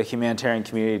the humanitarian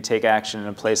community to take action in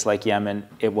a place like Yemen,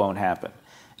 it won't happen.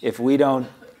 If we don't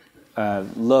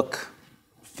look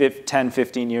 10,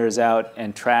 15 years out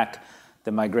and track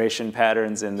the migration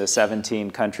patterns in the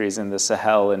 17 countries in the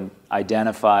Sahel and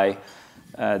identify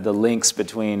the links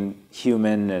between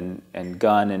human and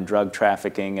gun and drug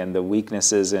trafficking and the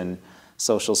weaknesses in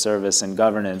social service and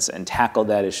governance and tackle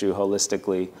that issue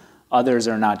holistically, others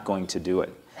are not going to do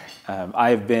it.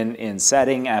 I've been in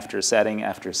setting after setting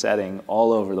after setting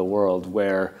all over the world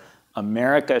where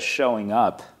America showing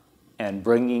up and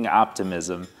bringing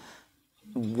optimism,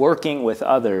 working with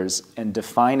others and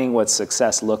defining what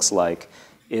success looks like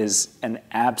is an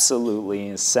absolutely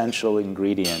essential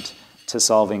ingredient to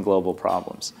solving global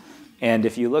problems. And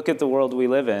if you look at the world we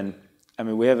live in, I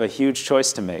mean, we have a huge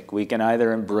choice to make. We can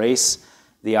either embrace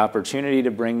the opportunity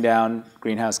to bring down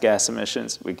greenhouse gas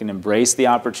emissions. We can embrace the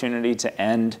opportunity to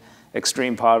end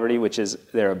extreme poverty, which is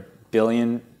there are 1.2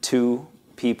 billion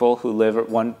people who live,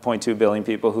 1.2 billion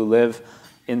people who live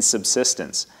in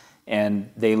subsistence.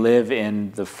 And they live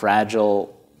in the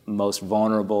fragile, most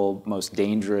vulnerable, most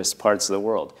dangerous parts of the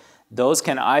world. Those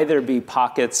can either be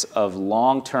pockets of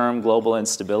long-term global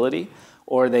instability,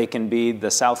 or they can be the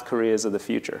South Koreas of the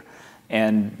future.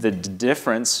 And the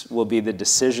difference will be the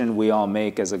decision we all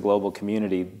make as a global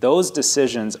community. Those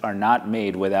decisions are not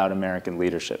made without American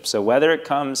leadership. So whether it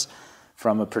comes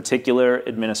from a particular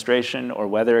administration, or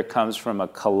whether it comes from a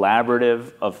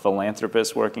collaborative of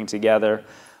philanthropists working together,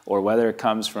 or whether it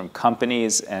comes from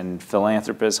companies and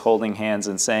philanthropists holding hands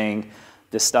and saying,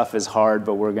 this stuff is hard,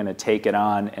 but we're going to take it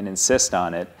on and insist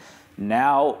on it.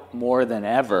 Now, more than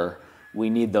ever, we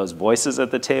need those voices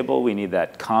at the table. We need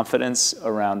that confidence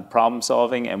around problem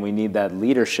solving, and we need that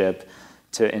leadership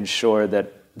to ensure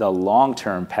that the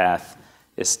long-term path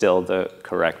is still the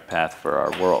correct path for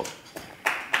our world.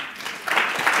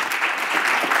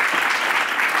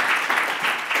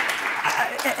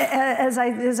 As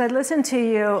I listened to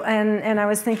you, and I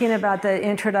was thinking about the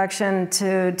introduction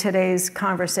to today's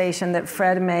conversation that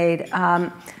Fred made,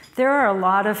 there are a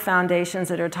lot of foundations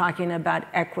that are talking about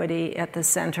equity at the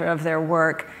center of their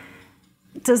work.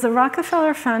 Does the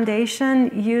Rockefeller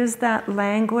Foundation use that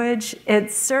language?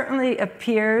 It certainly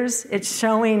appears it's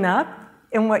showing up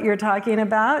in what you're talking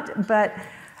about, but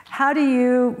how do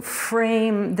you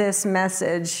frame this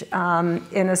message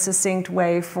in a succinct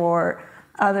way for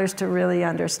others to really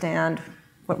understand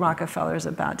what Rockefeller is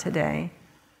about today?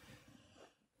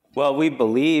 Well, we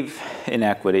believe in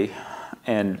equity,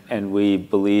 and we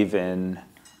believe in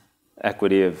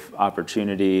equity of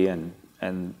opportunity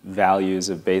and values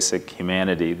of basic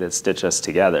humanity that stitch us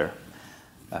together.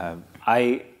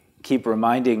 I keep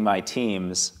reminding my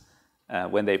teams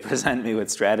when they present me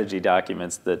with strategy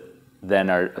documents that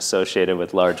then are associated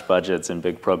with large budgets and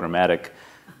big programmatic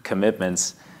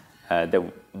commitments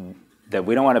that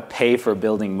we don't want to pay for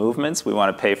building movements, we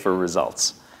want to pay for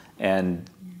results. And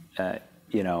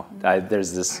you know,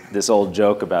 there's this old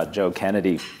joke about Joe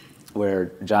Kennedy,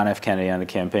 where John F. Kennedy on the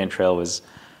campaign trail was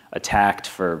attacked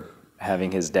for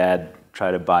having his dad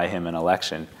try to buy him an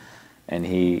election. And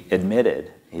he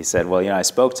admitted, he said, well, you know, I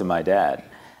spoke to my dad,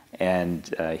 and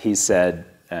he said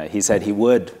he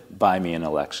would buy me the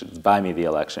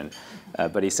election.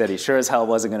 But he said he sure as hell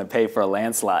wasn't going to pay for a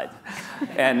landslide.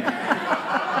 And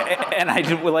I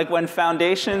like when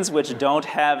foundations which don't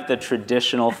have the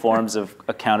traditional forms of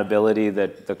accountability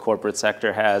that the corporate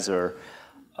sector has, or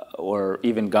or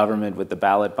even government with the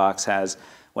ballot box has.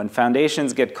 When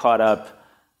foundations get caught up,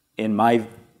 in my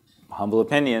humble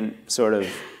opinion, sort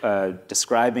of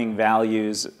describing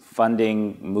values,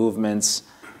 funding movements,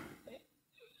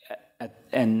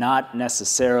 and not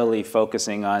necessarily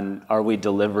focusing on, are we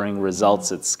delivering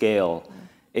results at scale,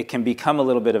 it can become a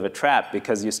little bit of a trap,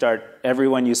 because you start,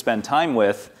 everyone you spend time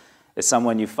with is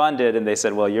someone you funded, and they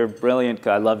said, well, you're brilliant,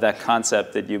 I love that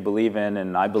concept that you believe in,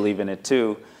 and I believe in it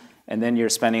too. And then you're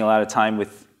spending a lot of time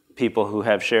with people who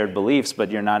have shared beliefs, but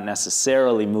you're not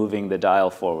necessarily moving the dial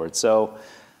forward. So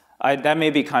that may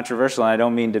be controversial, and I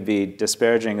don't mean to be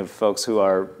disparaging of folks who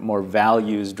are more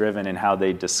values-driven in how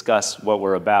they discuss what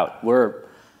we're about. We're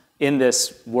in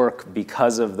this work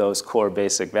because of those core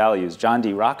basic values. John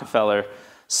D. Rockefeller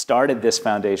started this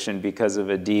foundation because of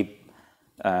a deep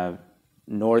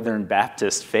Northern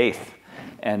Baptist faith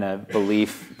and a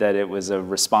belief that it was a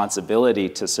responsibility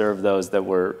to serve those that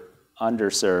were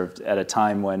underserved at a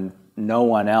time when no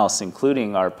one else,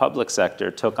 including our public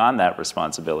sector, took on that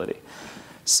responsibility.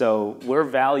 So we're a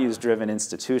values-driven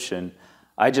institution.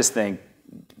 I just think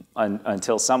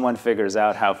until someone figures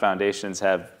out how foundations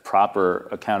have proper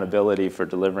accountability for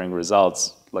delivering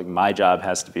results, like my job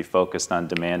has to be focused on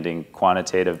demanding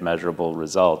quantitative, measurable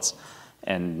results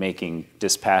and making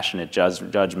dispassionate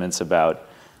judgments about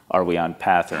are we on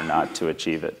path or not to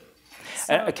achieve it.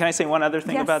 So, can I say one other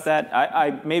thing about that?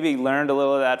 I maybe learned a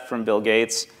little of that from Bill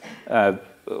Gates. You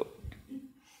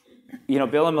know,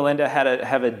 Bill and Melinda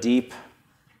have a deep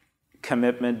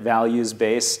commitment,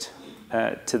 values-based,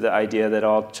 to the idea that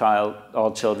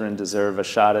all children deserve a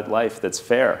shot at life that's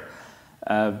fair.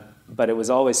 But it was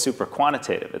always super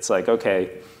quantitative. It's like,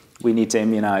 okay, we need to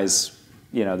immunize,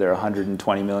 you know, there are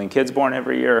 120 million kids born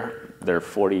every year. There are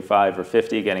 45 or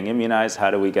 50 getting immunized.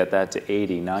 How do we get that to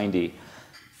 80, 90?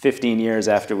 15 years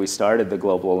after we started the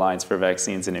Global Alliance for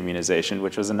Vaccines and Immunization,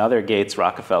 which was another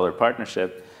Gates-Rockefeller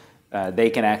partnership, they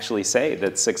can actually say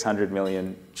that 600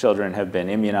 million children have been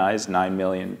immunized, 9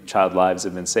 million child lives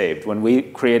have been saved. When we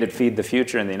created Feed the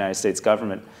Future in the United States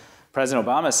government, President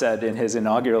Obama said in his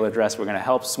inaugural address, we're going to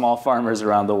help small farmers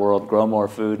around the world grow more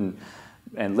food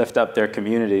and lift up their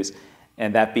communities.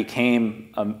 And that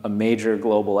became a major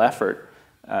global effort.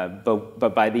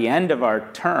 But by the end of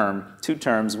our term, 2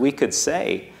 terms, we could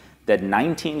say that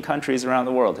 19 countries around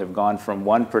the world have gone from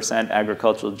 1%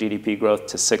 agricultural GDP growth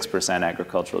to 6%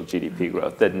 agricultural GDP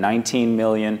growth, that 19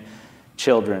 million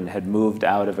children had moved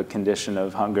out of a condition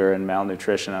of hunger and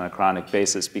malnutrition on a chronic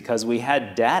basis because we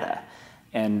had data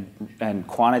and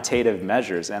quantitative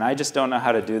measures. And I just don't know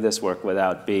how to do this work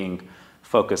without being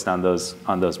focused on those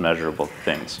measurable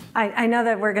things. I know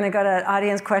that we're going to go to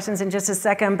audience questions in just a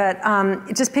second, but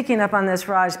just picking up on this,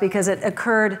 Raj, because it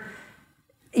occurred,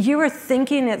 you were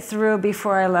thinking it through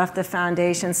before I left the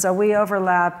foundation. So we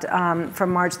overlapped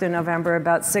from March through November,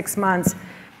 about 6 months.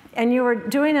 And you were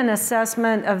doing an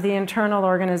assessment of the internal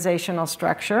organizational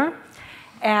structure.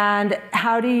 And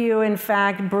how do you, in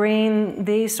fact, bring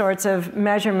these sorts of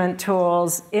measurement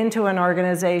tools into an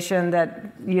organization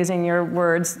that, using your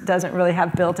words, doesn't really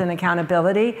have built-in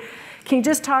accountability? Can you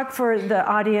just talk for the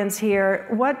audience here,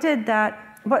 what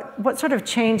sort of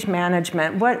change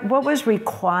management, what was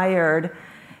required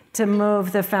to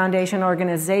move the foundation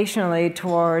organizationally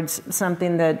towards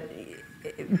something that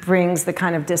brings the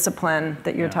kind of discipline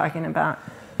that you're talking about?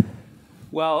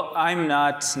 Well, I'm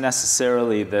not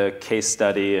necessarily the case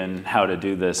study in how to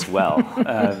do this well.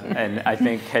 And I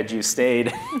think had you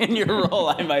stayed in your role,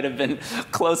 I might have been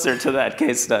closer to that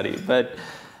case study. But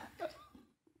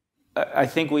I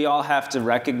think we all have to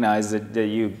recognize that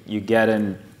you get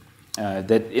in,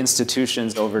 that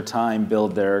institutions over time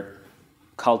build their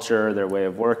culture, their way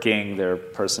of working, their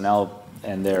personnel,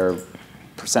 and their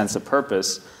sense of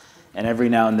purpose. And every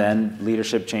now and then,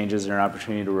 leadership changes are an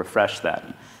opportunity to refresh that.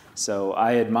 So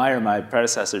I admire my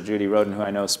predecessor, Judy Roden, who I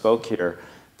know spoke here,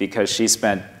 because she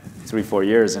spent 3-4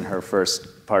 years in her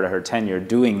first part of her tenure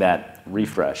doing that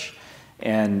refresh.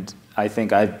 And I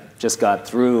think I just got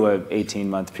through an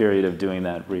 18-month period of doing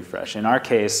that refresh. In our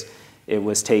case, it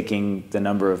was taking the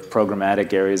number of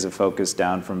programmatic areas of focus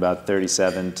down from about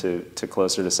 37 to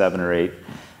closer to 7 or 8.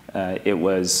 It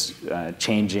was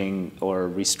changing or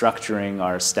restructuring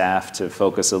our staff to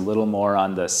focus a little more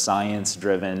on the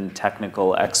science-driven,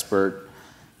 technical expert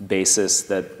basis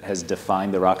that has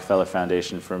defined the Rockefeller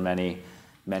Foundation for many,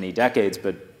 many decades,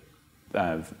 but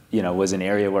was an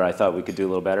area where I thought we could do a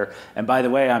little better. And by the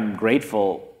way, I'm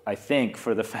grateful, I think,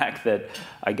 for the fact that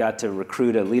I got to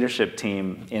recruit a leadership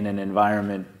team in an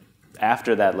environment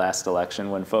after that last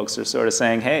election when folks are sort of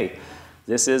saying, hey,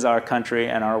 this is our country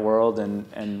and our world,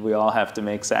 and we all have to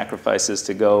make sacrifices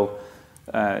to go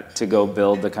to go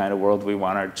build the kind of world we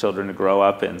want our children to grow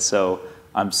up in. So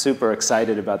I'm super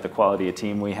excited about the quality of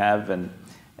team we have,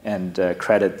 and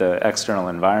credit the external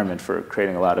environment for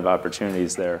creating a lot of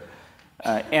opportunities there.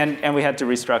 And we had to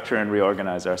restructure and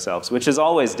reorganize ourselves, which is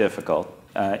always difficult.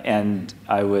 And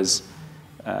I was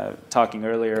talking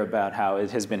earlier about how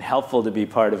it has been helpful to be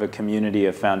part of a community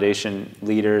of foundation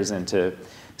leaders, and to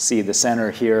see the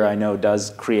center here, I know, does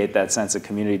create that sense of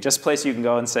community. Just a place you can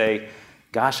go and say,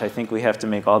 gosh, I think we have to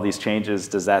make all these changes.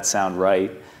 Does that sound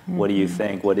right? Mm-hmm. What do you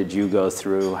think? What did you go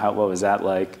through? What was that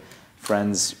like?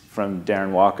 Friends from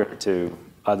Darren Walker to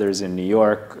others in New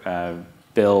York,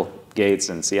 Bill Gates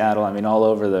in Seattle, I mean, all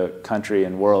over the country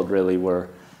and world really were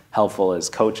helpful as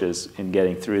coaches in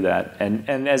getting through that.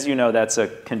 And as you know, that's a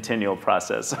continual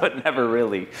process, so it never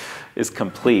really is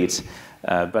complete.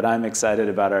 But I'm excited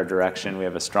about our direction. We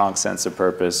have a strong sense of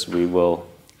purpose. We will,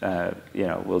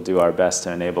 we'll do our best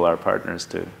to enable our partners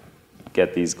to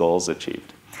get these goals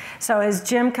achieved. So as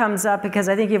Jim comes up, because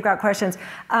I think you've got questions,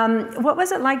 what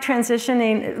was it like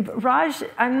transitioning? Raj,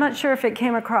 I'm not sure if it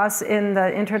came across in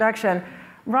the introduction.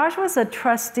 Raj was a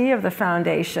trustee of the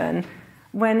foundation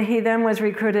when he then was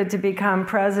recruited to become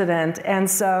president. And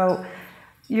so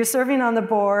you're serving on the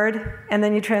board, and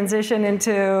then you transition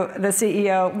into the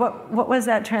CEO. What was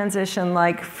that transition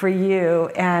like for you,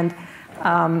 and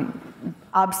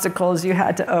obstacles you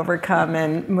had to overcome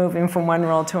in moving from one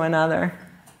role to another?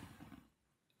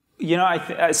 You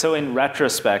know, so in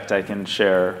retrospect, I can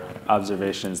share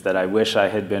observations that I wish I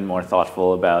had been more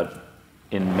thoughtful about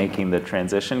in making the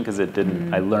transition, because it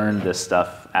didn't. I learned this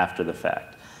stuff after the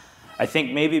fact. I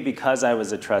think maybe because I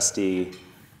was a trustee,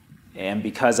 and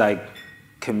because I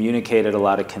communicated a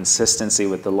lot of consistency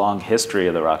with the long history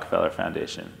of the Rockefeller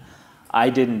Foundation, I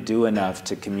didn't do enough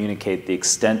to communicate the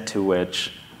extent to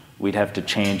which we'd have to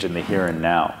change in the here and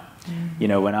now. You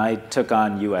know, when I took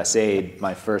on USAID,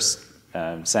 my first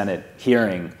Senate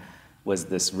hearing was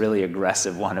this really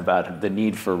aggressive one about the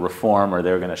need for reform, or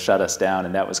they were going to shut us down,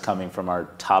 and that was coming from our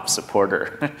top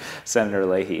supporter, Senator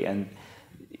Leahy. And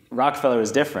Rockefeller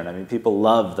is different. I mean, people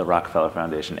love the Rockefeller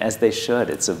Foundation, as they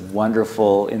should. It's a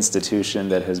wonderful institution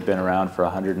that has been around for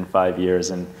 105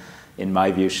 years, and in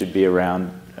my view should be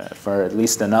around for at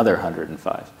least another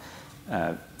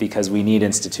 105, because we need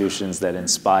institutions that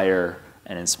inspire,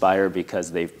 and inspire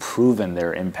because they've proven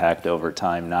their impact over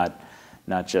time, not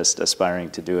just aspiring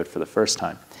to do it for the first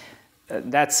time.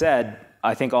 That said,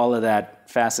 I think all of that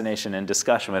fascination and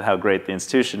discussion with how great the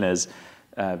institution is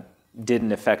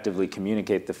didn't effectively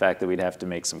communicate the fact that we'd have to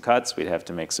make some cuts, we'd have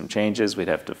to make some changes, we'd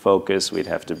have to focus, we'd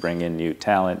have to bring in new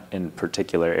talent in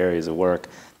particular areas of work,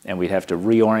 and we'd have to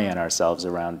reorient ourselves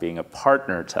around being a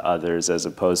partner to others as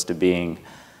opposed to being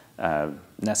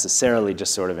necessarily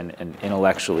just sort of an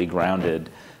intellectually grounded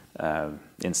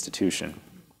institution.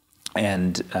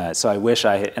 And so I wish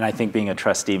and I think being a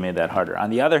trustee made that harder. On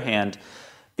the other hand,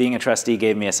 being a trustee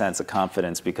gave me a sense of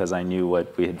confidence because I knew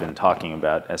what we had been talking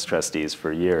about as trustees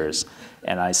for years.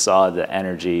 And I saw the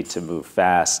energy to move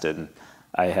fast, and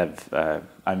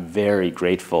I'm very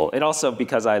grateful. And also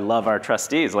because I love our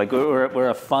trustees. Like, we're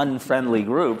a fun, friendly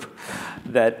group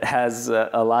that has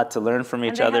a lot to learn from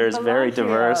each other, is very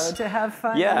diverse. To have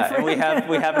fun. Yeah, and we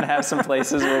happen to have some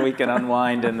places where we can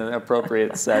unwind in an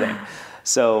appropriate setting.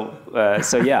 So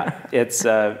yeah,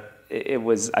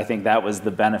 I think that was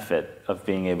the benefit of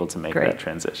being able to make that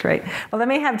transition. Great. Well, let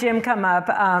me have Jim come up,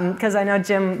 because I know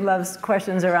Jim loves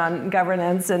questions around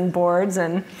governance and boards,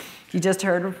 and you just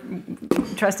heard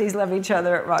trustees love each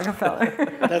other at Rockefeller.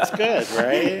 That's good,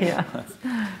 right? Yeah.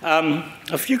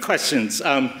 A few questions.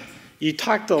 You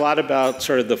talked a lot about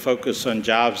sort of the focus on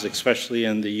jobs, especially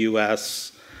in the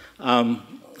U.S.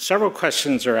 Several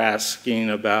questions are asking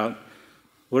about,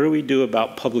 what do we do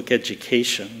about public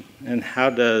education, and how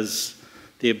does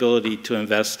the ability to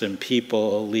invest in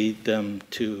people lead them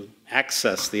to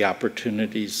access the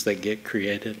opportunities that get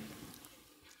created?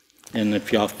 And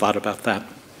if y'all thought about that.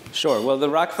 Sure. Well, the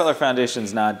Rockefeller Foundation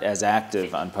is not as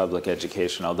active on public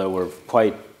education, although we're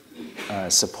quite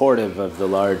supportive of the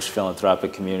large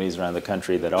philanthropic communities around the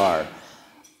country that are.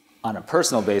 On a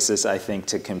personal basis, I think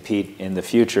to compete in the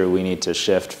future, we need to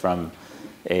shift from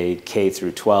a K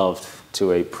through 12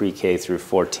 to a pre-K through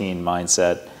 14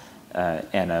 mindset,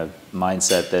 and a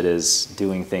mindset that is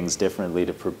doing things differently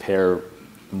to prepare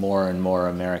more and more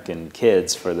American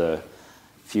kids for the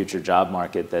future job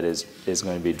market that is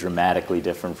going to be dramatically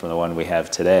different from the one we have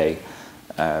today.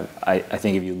 I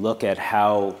think if you look at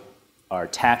how our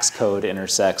tax code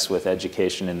intersects with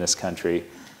education in this country,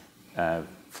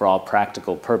 for all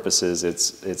practical purposes,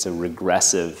 it's a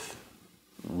regressive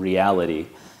reality.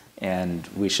 And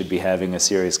we should be having a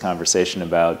serious conversation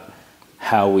about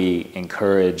how we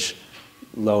encourage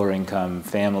lower income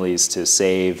families to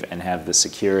save and have the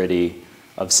security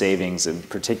of savings, in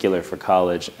particular for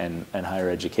college and higher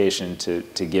education,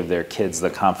 to give their kids the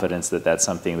confidence that that's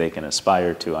something they can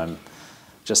aspire to. I'm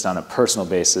just on a personal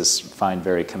basis find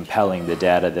very compelling the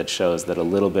data that shows that a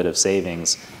little bit of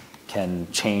savings can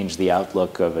change the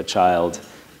outlook of a child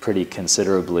pretty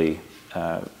considerably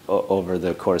over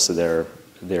the course of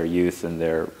their youth and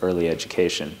their early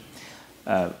education.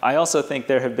 I also think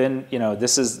there have been,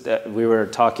 we were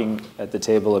talking at the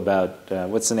table about,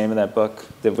 what's the name of that book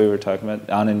that we were talking about?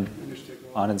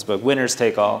 Anand's book, Winners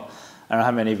Take All. I don't know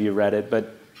how many of you read it,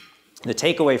 but the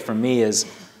takeaway for me is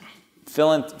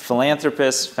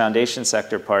philanthropists, foundation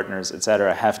sector partners, et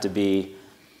cetera, have to be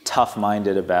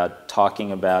tough-minded about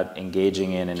talking about,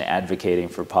 engaging in, and advocating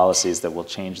for policies that will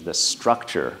change the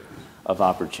structure of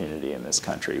opportunity in this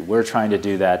country. We're trying to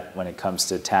do that when it comes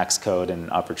to tax code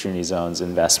and opportunity zones,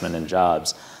 investment, and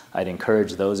jobs. I'd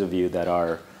encourage those of you that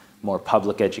are more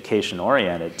public education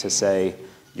oriented to say,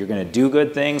 you're going to do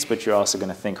good things, but you're also going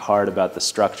to think hard about the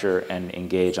structure and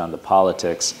engage on the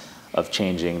politics of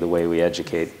changing the way we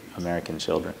educate American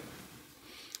children.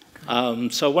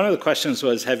 So one of the questions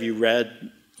was, have you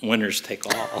read Winners Take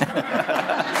All?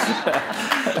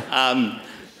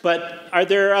 But are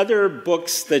there other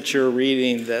books that you're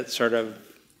reading that sort of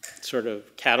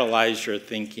catalyze your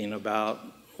thinking about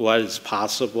what is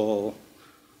possible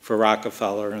for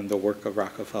Rockefeller and the work of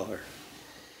Rockefeller?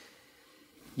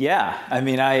 Yeah, I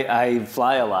mean, I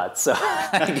fly a lot, so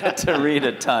I get to read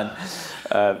a ton.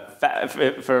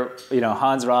 For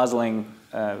Hans Rosling,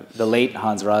 the late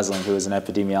Hans Rosling, who was an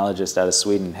epidemiologist out of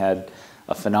Sweden, had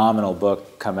a phenomenal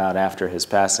book come out after his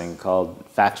passing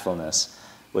called Factfulness,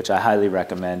 which I highly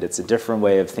recommend. It's a different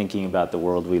way of thinking about the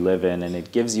world we live in, and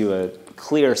it gives you a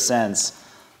clear sense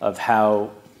of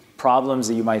how problems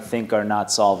that you might think are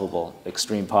not solvable,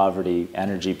 extreme poverty,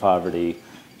 energy poverty,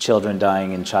 children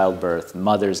dying in childbirth,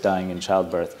 mothers dying in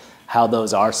childbirth, how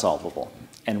those are solvable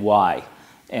and why.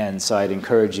 And so I'd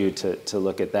encourage you to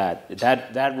look at that.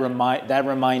 That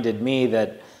reminded me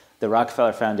that the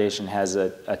Rockefeller Foundation has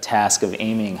a task of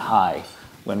aiming high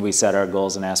when we set our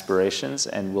goals and aspirations,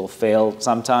 and we'll fail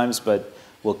sometimes, but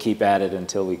we'll keep at it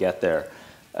until we get there.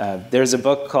 There's a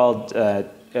book called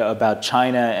about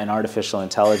China and artificial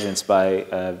intelligence by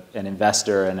an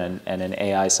investor and an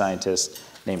AI scientist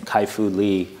named Kai-Fu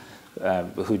Lee,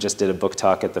 who just did a book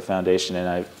talk at the foundation, and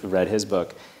I read his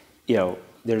book.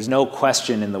 There's no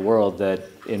question in the world that,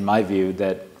 in my view,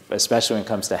 that especially when it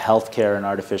comes to healthcare and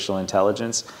artificial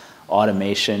intelligence,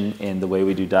 automation in the way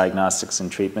we do diagnostics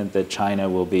and treatment, that China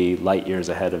will be light years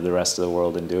ahead of the rest of the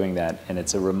world in doing that. And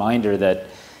it's a reminder that,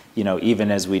 even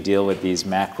as we deal with these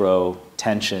macro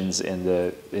tensions in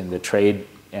the trade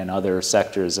and other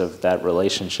sectors of that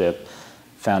relationship,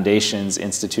 foundations,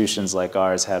 institutions like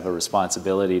ours have a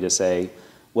responsibility to say,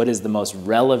 what is the most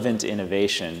relevant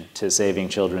innovation to saving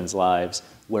children's lives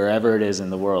wherever it is in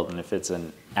the world? And if it's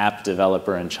an app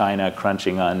developer in China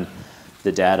crunching on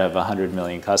the data of 100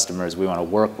 million customers, we want to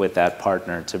work with that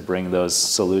partner to bring those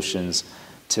solutions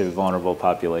to vulnerable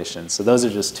populations. So those are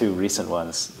just two recent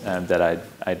ones that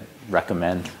I'd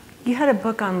recommend. You had a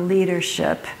book on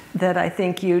leadership that I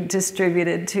think you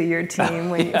distributed to your team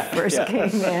when you first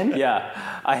came in.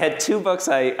 Yeah, I had two books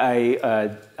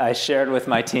I shared with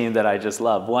my team that I just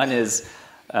love. One is,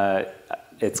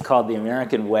 it's called The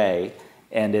American Way,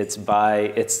 and it's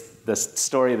the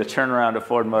story of the turnaround of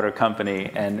Ford Motor Company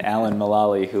and Alan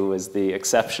Mulally, who was the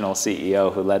exceptional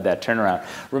CEO who led that turnaround.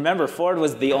 Remember, Ford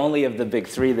was the only of the big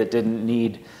three that didn't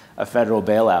need a federal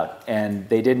bailout, and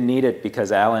they didn't need it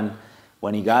because Alan,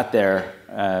 when he got there,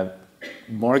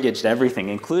 mortgaged everything,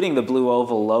 including the blue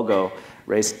oval logo,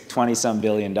 raised $20-some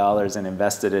billion and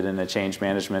invested it in a change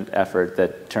management effort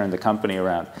that turned the company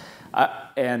around.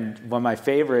 And my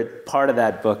favorite part of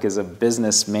that book is a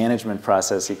business management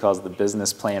process he calls the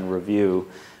business plan review,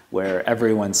 where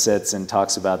everyone sits and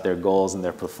talks about their goals and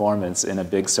their performance in a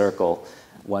big circle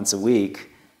once a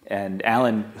week. And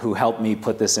Alan, who helped me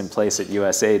put this in place at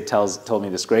USAID, told me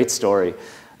this great story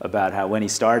about how when he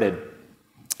started,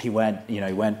 he went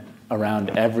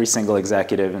around every single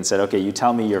executive and said, okay, you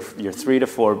tell me your 3 to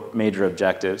 4 major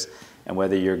objectives, and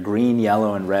whether you're green,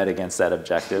 yellow, and red against that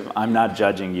objective. I'm not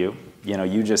judging you.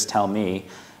 You just tell me,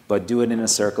 but do it in a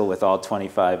circle with all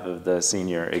 25 of the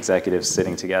senior executives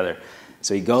sitting together.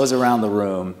 So he goes around the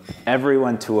room.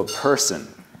 Everyone to a person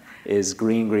is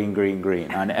green, green, green,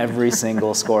 green on every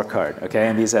single scorecard, okay?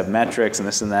 And these have metrics and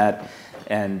this and that.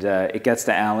 And it gets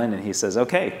to Alan, and he says,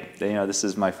 okay, this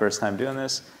is my first time doing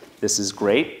this. This is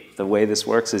great. The way this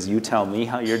works is you tell me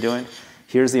how you're doing.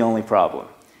 Here's the only problem.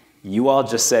 you all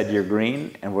just said you're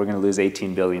green, and we're going to lose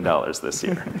 $18 billion this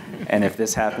year. And if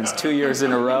this happens 2 years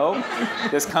in a row,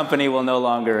 this company will no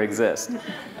longer exist.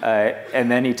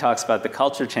 And then he talks about the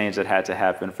culture change that had to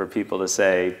happen for people to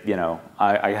say, you know,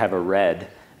 I have a red,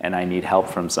 and I need help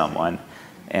from someone.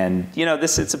 And, you know,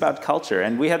 it's about culture.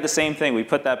 And we had the same thing. We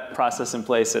put that process in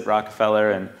place at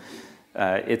Rockefeller, and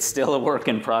it's still a work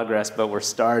in progress, but we're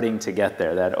starting to get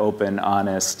there, that open,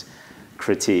 honest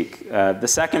critique. The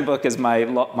second book is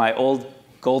my old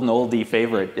golden oldie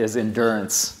favorite, is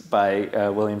Endurance by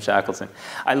William Shackleton.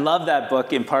 I love that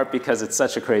book in part because it's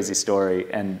such a crazy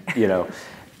story, and, you know,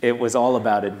 it was all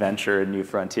about adventure and new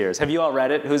frontiers. Have you all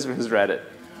read it? Who's read it?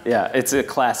 Yeah, it's a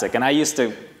classic. And I used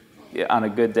to, on a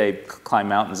good day, climb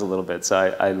mountains a little bit,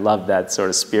 so I love that sort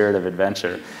of spirit of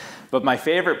adventure. But my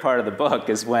favorite part of the book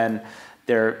is when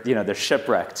they're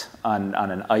shipwrecked on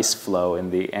an ice floe in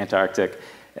the Antarctic,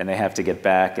 and they have to get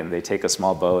back, and they take a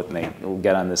small boat, and they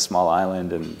get on this small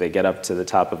island, and they get up to the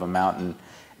top of a mountain,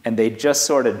 and they just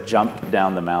sort of jump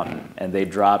down the mountain, and they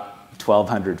drop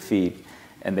 1,200 feet,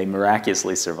 and they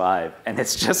miraculously survive. And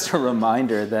it's just a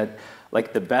reminder that,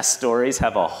 like, the best stories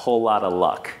have a whole lot of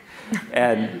luck.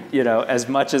 And, you know, as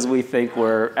much as we think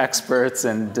we're experts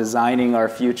in designing our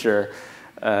future,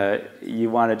 you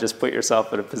want to just put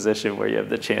yourself in a position where you have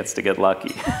the chance to get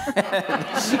lucky.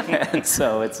 And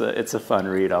so it's a fun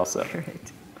read also.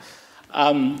 Great.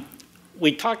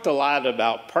 We talked a lot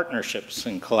about partnerships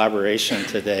and collaboration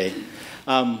today.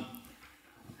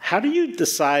 How do you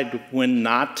decide when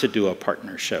not to do a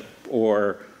partnership?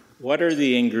 Or what are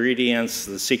the ingredients,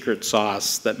 the secret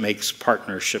sauce that makes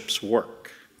partnerships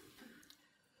work?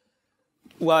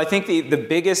 Well, I think the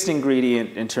biggest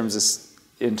ingredient in terms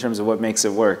of what makes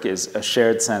it work is a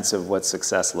shared sense of what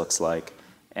success looks like.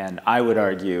 And I would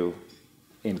argue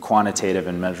in quantitative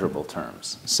and measurable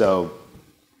terms. So,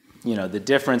 you know, the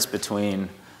difference between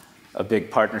a big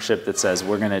partnership that says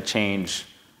we're going to change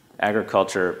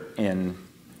agriculture in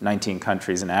 19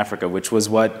 countries in Africa, which was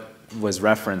what was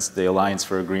referenced, the Alliance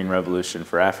for a Green Revolution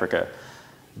for Africa.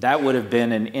 That would have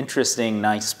been an interesting,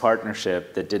 nice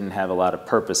partnership that didn't have a lot of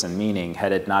purpose and meaning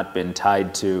had it not been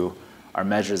tied to our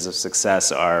measures of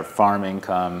success, our farm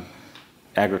income,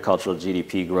 agricultural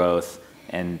GDP growth,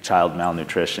 and child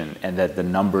malnutrition, and that the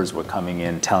numbers were coming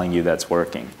in telling you that's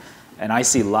working. And I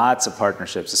see lots of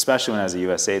partnerships, especially when I was at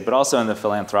USAID, but also in the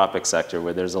philanthropic sector,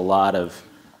 where there's a lot of,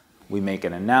 we make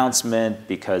an announcement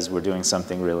because we're doing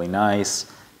something really nice,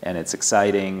 and it's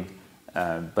exciting,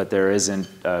 but there isn't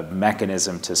a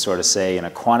mechanism to sort of say in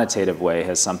a quantitative way,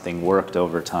 has something worked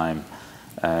over time?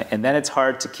 And then it's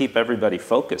hard to keep everybody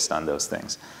focused on those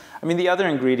things. I mean, the other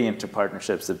ingredient to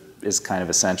partnerships that is kind of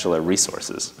essential are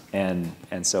resources. And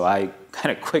so I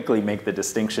kind of quickly make the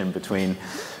distinction between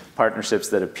partnerships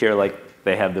that appear like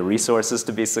they have the resources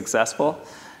to be successful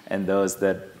and those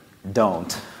that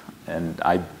don't. And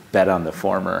I bet on the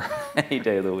former any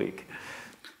day of the week.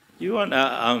 You want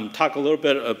to talk a little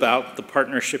bit about the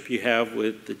partnership you have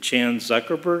with the Chan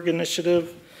Zuckerberg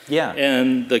Initiative? Yeah.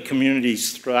 And the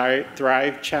Communities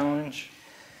Thrive Challenge?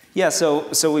 Yeah,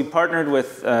 so we partnered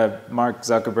with Mark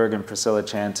Zuckerberg and Priscilla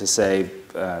Chan to say,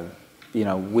 you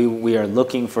know, we are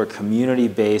looking for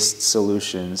community-based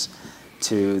solutions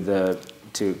to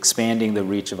expanding the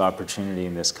reach of opportunity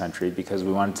in this country, because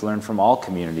we wanted to learn from all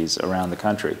communities around the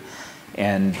country.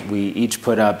 And we each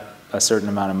put up a certain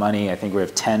amount of money. I think we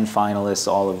have 10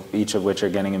 finalists, each of which are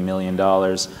getting $1 million.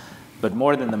 But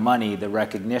more than the money, the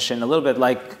recognition, a little bit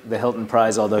like the Hilton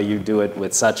Prize, although you do it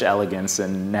with such elegance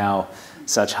and now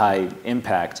such high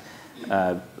impact.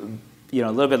 You know,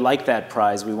 a little bit like that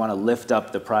prize, we want to lift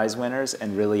up the prize winners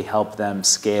and really help them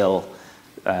scale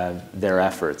their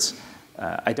efforts.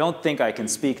 I don't think I can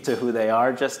speak to who they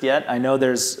are just yet. I know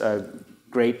there's a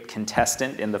great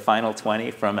contestant in the final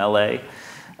 20 from LA.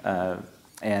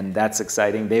 And that's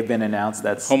exciting. They've been announced.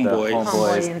 That's the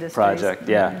Homeboy project.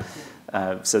 Yeah.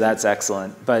 So that's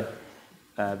excellent. But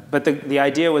the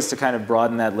idea was to kind of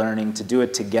broaden that learning, to do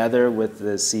it together with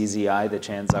the CZI, the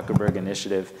Chan Zuckerberg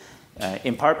Initiative,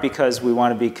 in part because we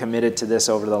want to be committed to this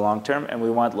over the long term, and we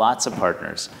want lots of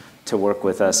partners to work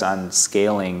with us on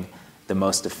scaling the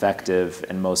most effective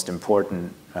and most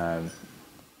important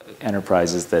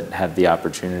enterprises that have the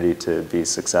opportunity to be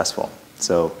successful.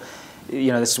 So,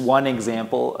 you know, this is one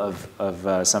example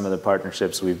of some of the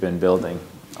partnerships we've been building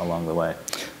along the way.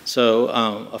 So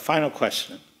a final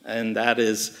question, and that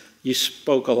is, you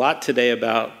spoke a lot today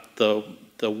about the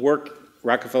work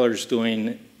Rockefeller's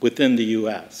doing within the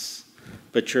U.S.,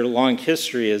 but your long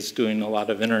history is doing a lot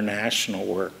of international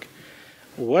work.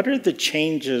 What are the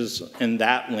changes in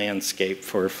that landscape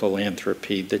for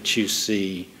philanthropy that you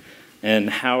see, and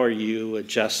how are you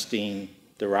adjusting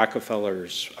the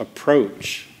Rockefellers'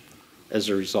 approach as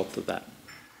a result of that?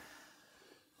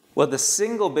 Well, the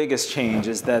single biggest change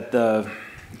is that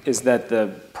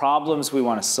the problems we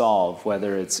want to solve,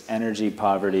 whether it's energy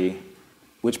poverty,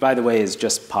 which, by the way, is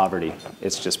just poverty.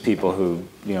 It's just people who,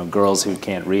 girls who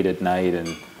can't read at night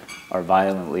and are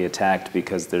violently attacked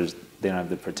because they don't have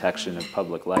the protection of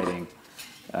public lighting.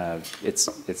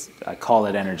 I call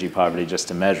it energy poverty just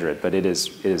to measure it, but it is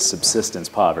subsistence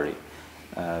poverty.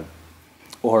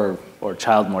 Or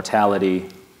child mortality,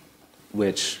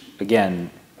 which,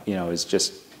 again, is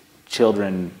just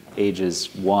children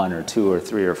ages 1 or 2 or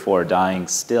 3 or 4 dying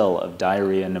still of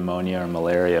diarrhea, pneumonia, or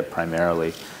malaria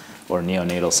primarily, or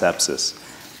neonatal sepsis,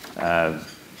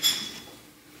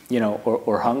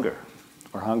 or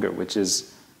hunger, which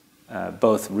is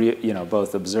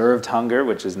both observed hunger,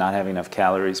 which is not having enough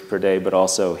calories per day, but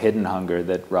also hidden hunger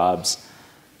that robs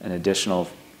an additional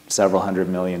several hundred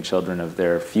million children of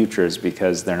their futures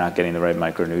because they're not getting the right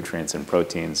micronutrients and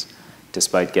proteins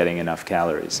despite getting enough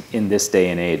calories. In this day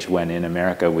and age, when in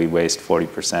America we waste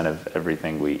 40% of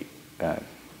everything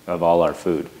of all our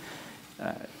food.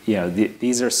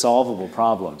 These are solvable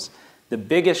problems. The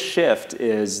biggest shift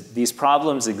is these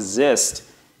problems exist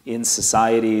in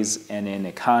societies and in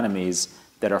economies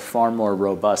that are far more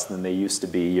robust than they used to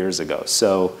be years ago.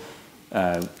 So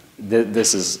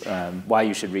this is why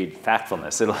you should read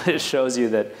Factfulness. It shows you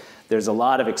that there's a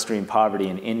lot of extreme poverty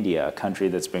in India, a country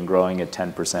that's been growing at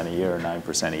 10% a year or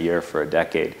 9% a year for a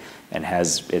decade and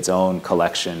has its own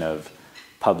collection of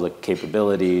public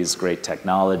capabilities, great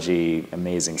technology,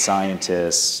 amazing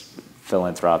scientists,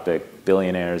 philanthropic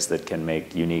billionaires that can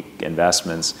make unique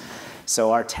investments.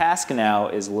 So our task now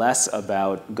is less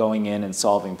about going in and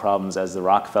solving problems as the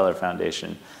Rockefeller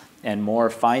Foundation and more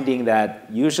finding that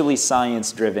usually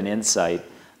science-driven insight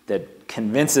that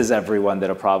convinces everyone that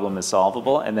a problem is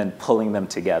solvable and then pulling them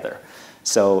together.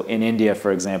 So in India,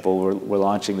 for example, we're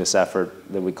launching this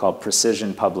effort that we call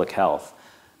precision public health.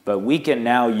 But we can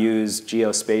now use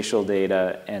geospatial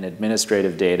data and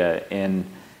administrative data and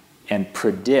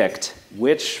predict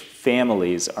which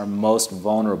families are most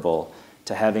vulnerable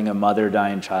to having a mother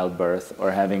die in childbirth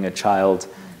or having a child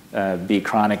be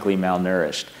chronically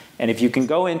malnourished. And if you can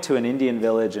go into an Indian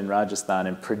village in Rajasthan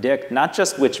and predict not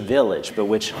just which village, but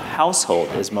which household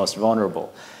is most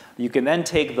vulnerable, you can then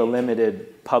take the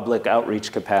limited public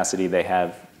outreach capacity they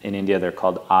have in India. They're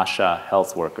called ASHA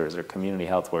health workers or community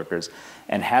health workers,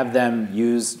 and have them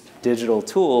use digital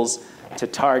tools to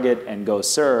target and go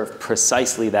serve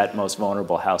precisely that most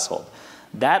vulnerable household.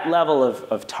 That level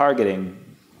of targeting,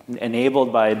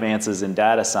 enabled by advances in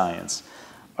data science,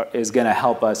 is going to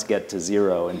help us get to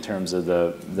zero in terms of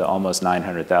the almost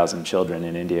 900,000 children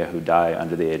in India who die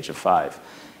under the age of 5.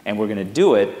 And we're going to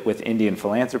do it with Indian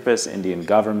philanthropists, Indian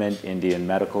government, Indian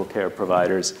medical care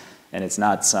providers, and it's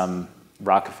not some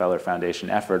Rockefeller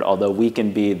Foundation effort, although we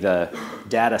can be the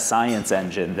data science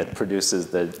engine that produces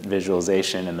the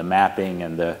visualization and the mapping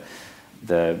and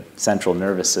the central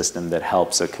nervous system that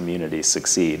helps a community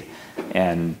succeed.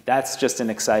 And that's just an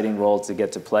exciting role to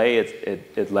get to play.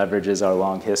 It leverages our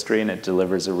long history and it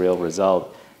delivers a real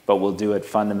result, but we'll do it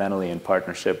fundamentally in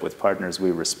partnership with partners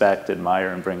we respect, admire,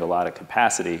 and bring a lot of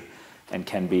capacity and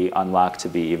can be unlocked to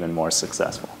be even more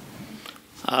successful.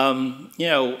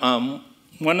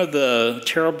 One of the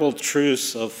terrible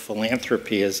truths of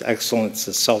philanthropy is excellence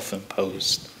is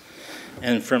self-imposed.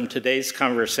 And from today's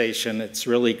conversation, it's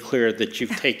really clear that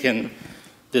you've taken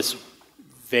this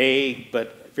vague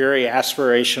but very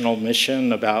aspirational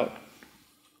mission about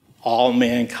all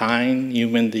mankind,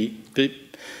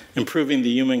 improving the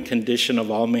human condition of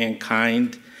all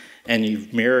mankind, and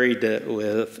you've married it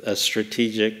with a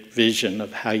strategic vision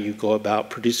of how you go about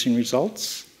producing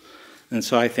results. And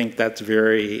so I think that's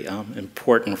very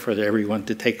important for everyone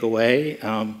to take away.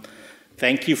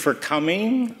 Thank you for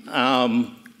coming.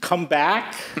 Come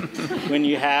back when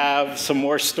you have some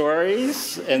more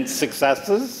stories and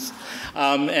successes.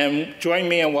 And join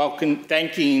me in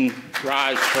thanking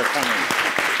Raj for coming.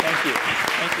 Thank you.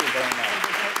 Thank you.